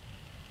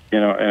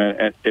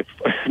 and if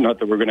not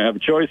that we're going to have a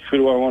choice, who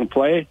do I want to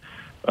play?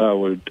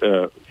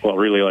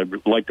 Really,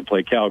 I'd like to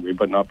play Calgary,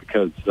 but not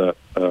because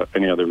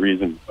any other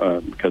reason.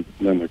 Because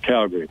then they're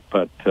Calgary.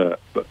 But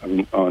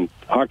on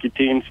hockey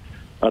teams,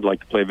 I'd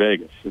like to play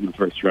Vegas in the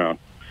first round.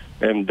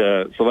 And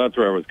so that's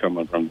where I was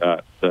coming from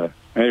that.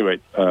 Anyway,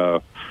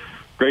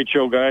 great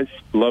show, guys.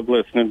 Love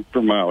listening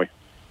from Maui.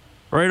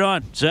 Right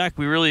on. Zach,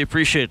 we really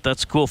appreciate it.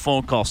 That's a cool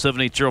phone call,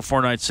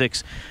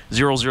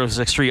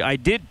 780-496-0063. I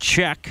did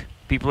check.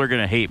 People are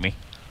going to hate me.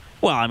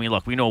 Well, I mean,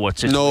 look, we know what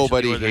situation.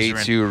 Nobody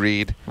hates you,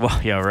 Reed.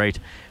 Well, yeah, right.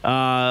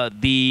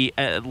 The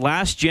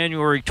last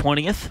January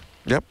 20th.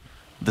 Yep.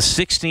 The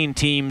 16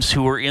 teams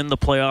who were in the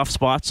playoff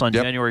spots on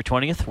January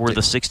 20th were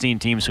the 16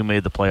 teams who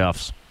made the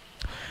playoffs.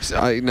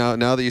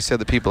 Now that you said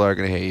that people are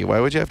going to hate you, why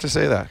would you have to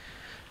say that?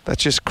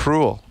 That's just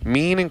cruel.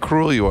 Mean and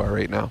cruel you are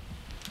right now.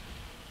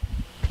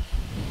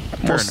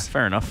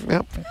 Fair enough.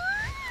 Yep.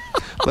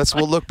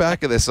 We'll look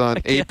back at this on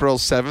April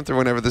 7th or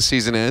whenever the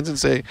season ends and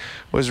say,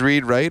 was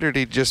Reed right, or did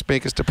he just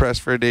make us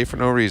depressed for a day for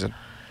no reason?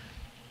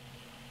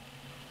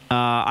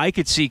 I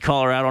could see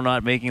Colorado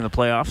not making the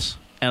playoffs,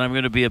 and I'm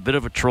going to be a bit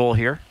of a troll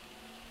here.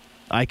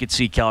 I could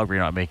see Calgary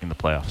not making the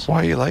playoffs.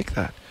 Why are you like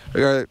that?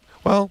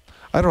 Well,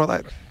 I don't know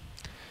that.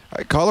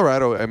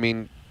 Colorado, I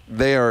mean,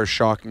 they are a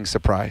shocking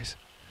surprise.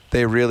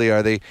 They really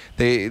are. They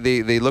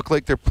look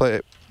like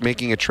they're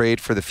making a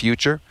trade for the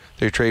future.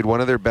 They trade one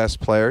of their best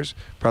players,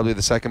 probably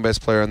the second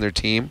best player on their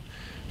team,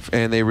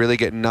 and they really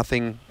get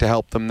nothing to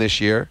help them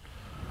this year.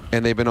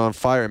 And they've been on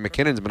fire.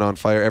 McKinnon's been on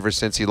fire ever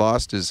since he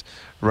lost his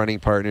running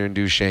partner in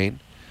Duchesne.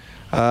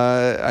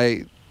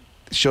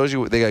 Shows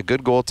you they got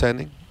good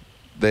goaltending.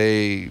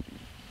 They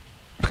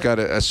got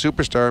a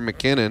superstar,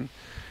 McKinnon,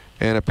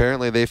 and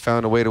apparently they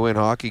found a way to win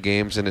hockey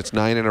games, and it's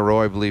 9 in a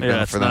row, I believe,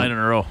 now for them. Yeah, it's 9 in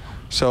a row.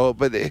 So,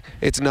 but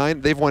it's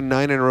 9. They've won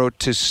 9 in a row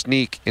to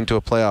sneak into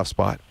a playoff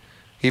spot.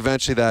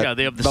 Eventually,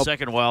 they have the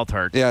second wild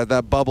card. Yeah,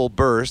 that bubble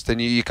burst,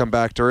 and you come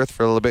back to earth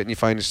for a little bit, and you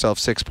find yourself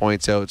 6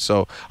 points out.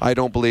 So I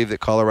don't believe that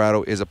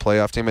Colorado is a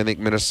playoff team. I think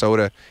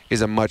Minnesota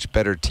is a much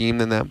better team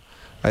than them.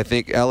 I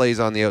think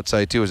LA's on the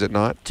outside too, is it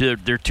not? They're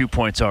 2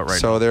 points out right now.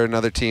 So they're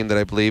another team that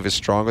I believe is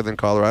stronger than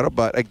Colorado.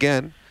 But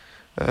again,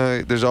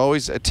 there's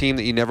always a team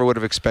that you never would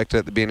have expected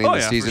at the beginning of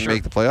the season to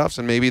make the playoffs,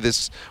 and maybe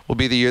this will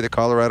be the year that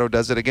Colorado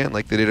does it again,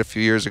 like they did a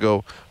few years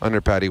ago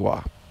under Patty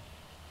Waugh.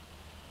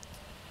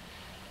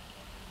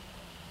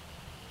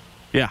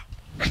 Yeah.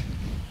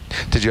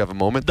 Did you have a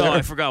moment there? No,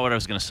 I forgot what I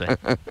was going to say.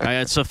 I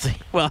had something.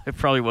 Well, it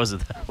probably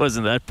wasn't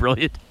that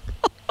brilliant.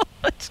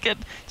 It's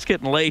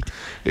getting late.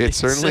 It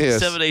certainly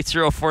is.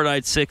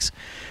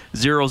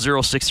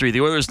 780-496-0063.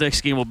 The Oilers'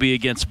 next game will be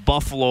against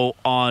Buffalo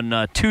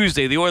on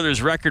Tuesday. The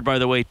Oilers' record, by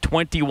the way,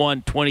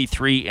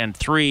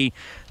 21-23-3.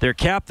 Their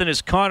captain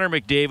is Connor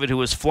McDavid, who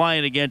is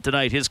flying again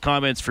tonight. His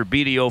comments for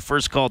BDO,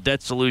 First Call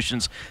Debt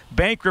Solutions,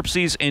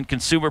 bankruptcies and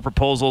consumer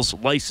proposals,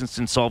 licensed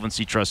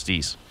insolvency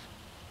trustees.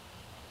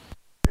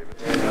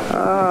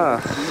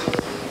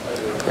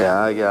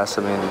 Yeah, I guess.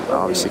 I mean,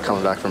 obviously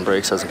coming back from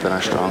breaks hasn't been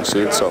our strong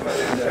suit, so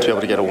to be able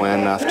to get a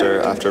win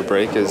after a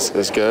break is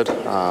good.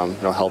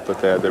 Help that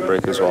they had their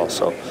break as well.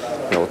 So,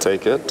 we'll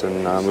take it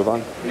and move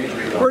on.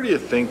 Where do you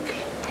think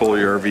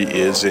Puljujarvi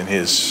is in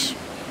his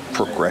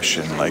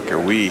progression? Like,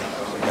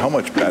 how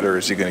much better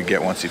is he going to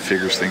get once he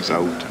figures things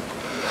out?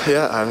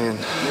 Yeah, I mean,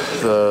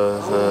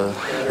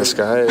 this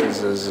guy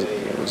is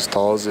as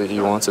tall as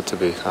he wants it to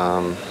be.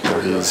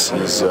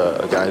 He's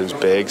a guy who's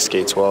big,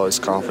 skates well, he's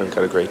confident,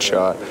 got a great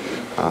shot,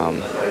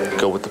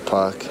 go with the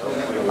puck.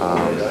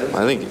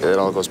 I think it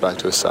all goes back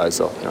to his size,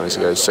 though. He's a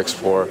guy who's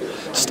 6'4",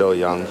 still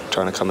young,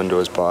 trying to come into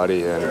his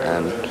body,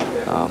 and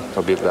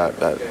he'll be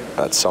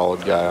that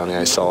solid guy on the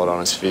ice, solid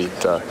on his feet,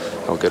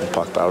 good in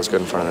puck battles,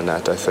 good in front of the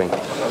net. I think,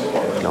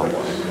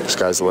 the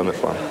sky's the limit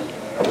for him.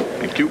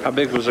 Thank you. How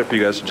big was it for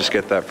you guys to just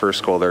get that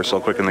first goal there so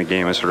quick in the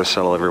game and sort of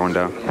settle everyone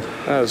down?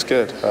 That was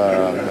good.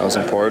 It was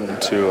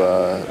important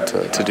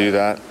to do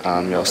that.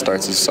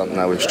 Starts is something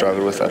that we've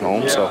struggled with at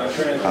home, so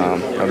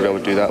to be able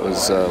to do that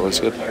was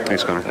good.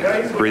 Thanks, Connor.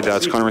 Read that.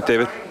 It's Connor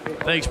McDavid.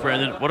 Thanks,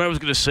 Brendan. What I was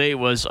going to say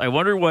was, I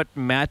wonder what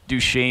Matt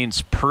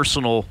Duchene's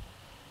personal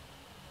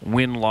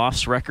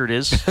win-loss record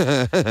is.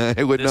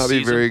 It would not be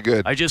season. very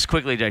good. I just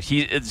quickly checked.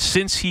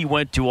 Since he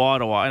went to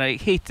Ottawa, and I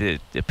hate to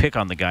pick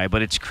on the guy,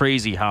 but it's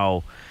crazy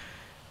how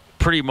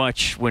pretty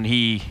much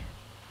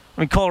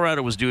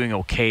Colorado was doing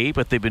okay,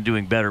 but they've been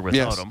doing better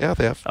without him. Yeah,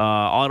 they have.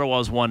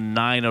 Ottawa's won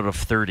 9 out of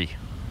 30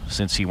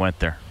 since he went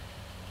there.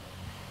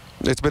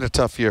 It's been a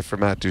tough year for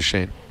Matt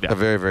Duchene. Yeah. A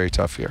very, very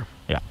tough year.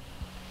 Yeah.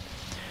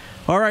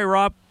 All right,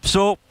 Rob.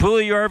 So,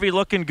 Puljujarvi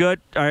looking good.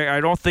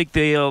 I don't think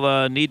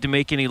they'll need to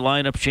make any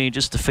lineup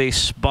changes to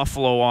face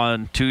Buffalo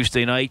on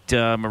Tuesday night.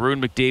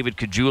 Maroon, McDavid,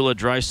 Kajula,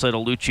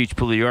 Draisaitl, Lucic,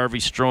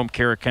 Puljujarvi, Strome,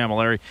 Kara,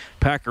 Camilleri,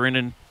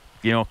 Pakarinen,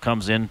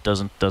 comes in,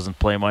 doesn't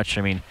play much.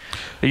 I mean,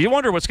 you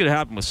wonder what's going to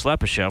happen with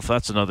Slepyshev.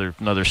 That's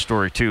another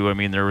story too. I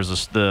mean, there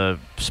was the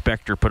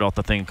Spectre put out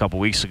the thing a couple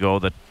weeks ago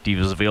that he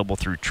was available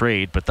through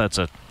trade, but that's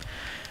a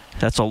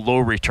low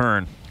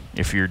return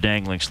if you're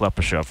dangling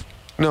Slepyshev.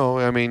 No,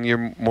 I mean,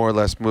 you're more or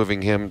less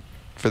moving him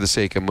for the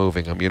sake of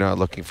moving him. You're not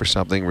looking for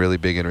something really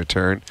big in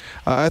return.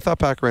 I thought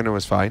Pakarinen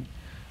was fine.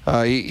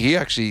 He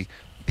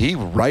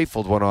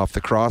rifled one off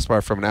the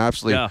crossbar from an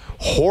absolutely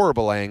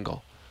horrible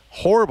angle,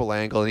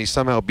 and he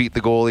somehow beat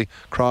the goalie,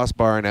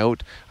 crossbar and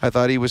out. I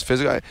thought he was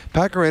physical.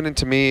 Pakarinen,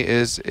 to me,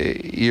 is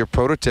your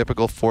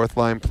prototypical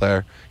fourth-line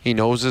player. He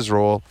knows his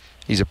role.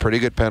 He's a pretty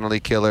good penalty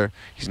killer.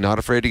 He's not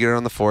afraid to get it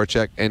on the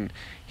forecheck, and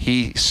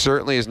he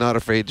certainly is not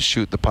afraid to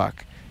shoot the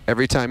puck.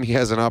 Every time he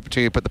has an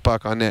opportunity to put the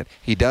puck on net,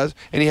 he does,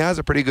 and he has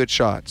a pretty good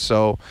shot.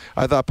 So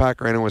I thought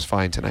Pakarinen was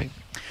fine tonight.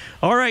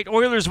 All right,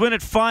 Oilers win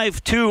at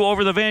 5-2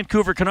 over the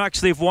Vancouver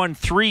Canucks. They've won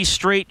 3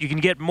 straight. You can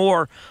get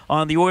more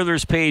on the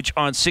Oilers page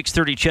on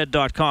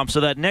 630ched.com. So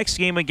that next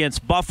game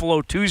against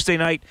Buffalo, Tuesday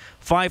night,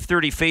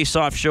 5:30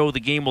 face-off show. The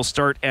game will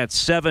start at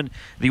 7.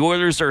 The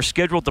Oilers are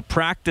scheduled to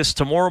practice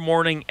tomorrow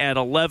morning at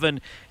 11,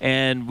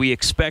 and we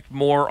expect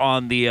more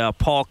on the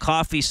Paul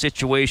Coffey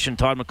situation.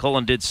 Todd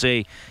McCullough did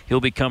say he'll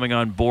be coming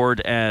on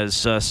board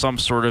as some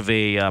sort of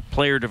a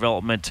player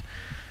development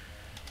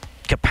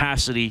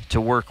capacity to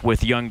work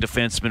with young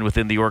defensemen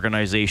within the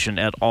organization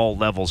at all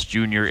levels,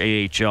 junior,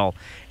 AHL,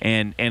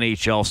 and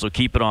NHL. So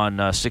keep it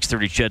on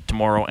 630 Ched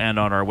tomorrow and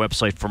on our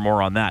website for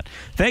more on that.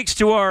 Thanks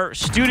to our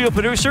studio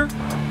producer,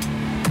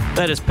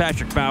 that is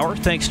Patrick Bauer.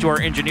 Thanks to our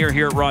engineer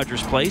here at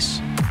Rogers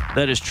Place,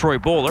 that is Troy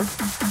Bowler.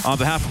 On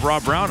behalf of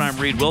Rob Brown, I'm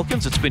Reed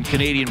Wilkins. It's been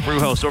Canadian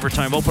Brewhouse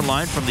Overtime Open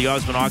Line from the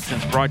Osmond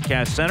Auctions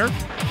Broadcast Center.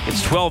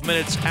 It's 12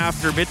 minutes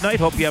after midnight.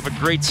 Hope you have a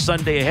great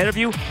Sunday ahead of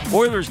you.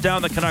 Oilers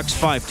down the Canucks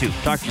 5-2.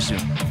 Talk to you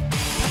soon.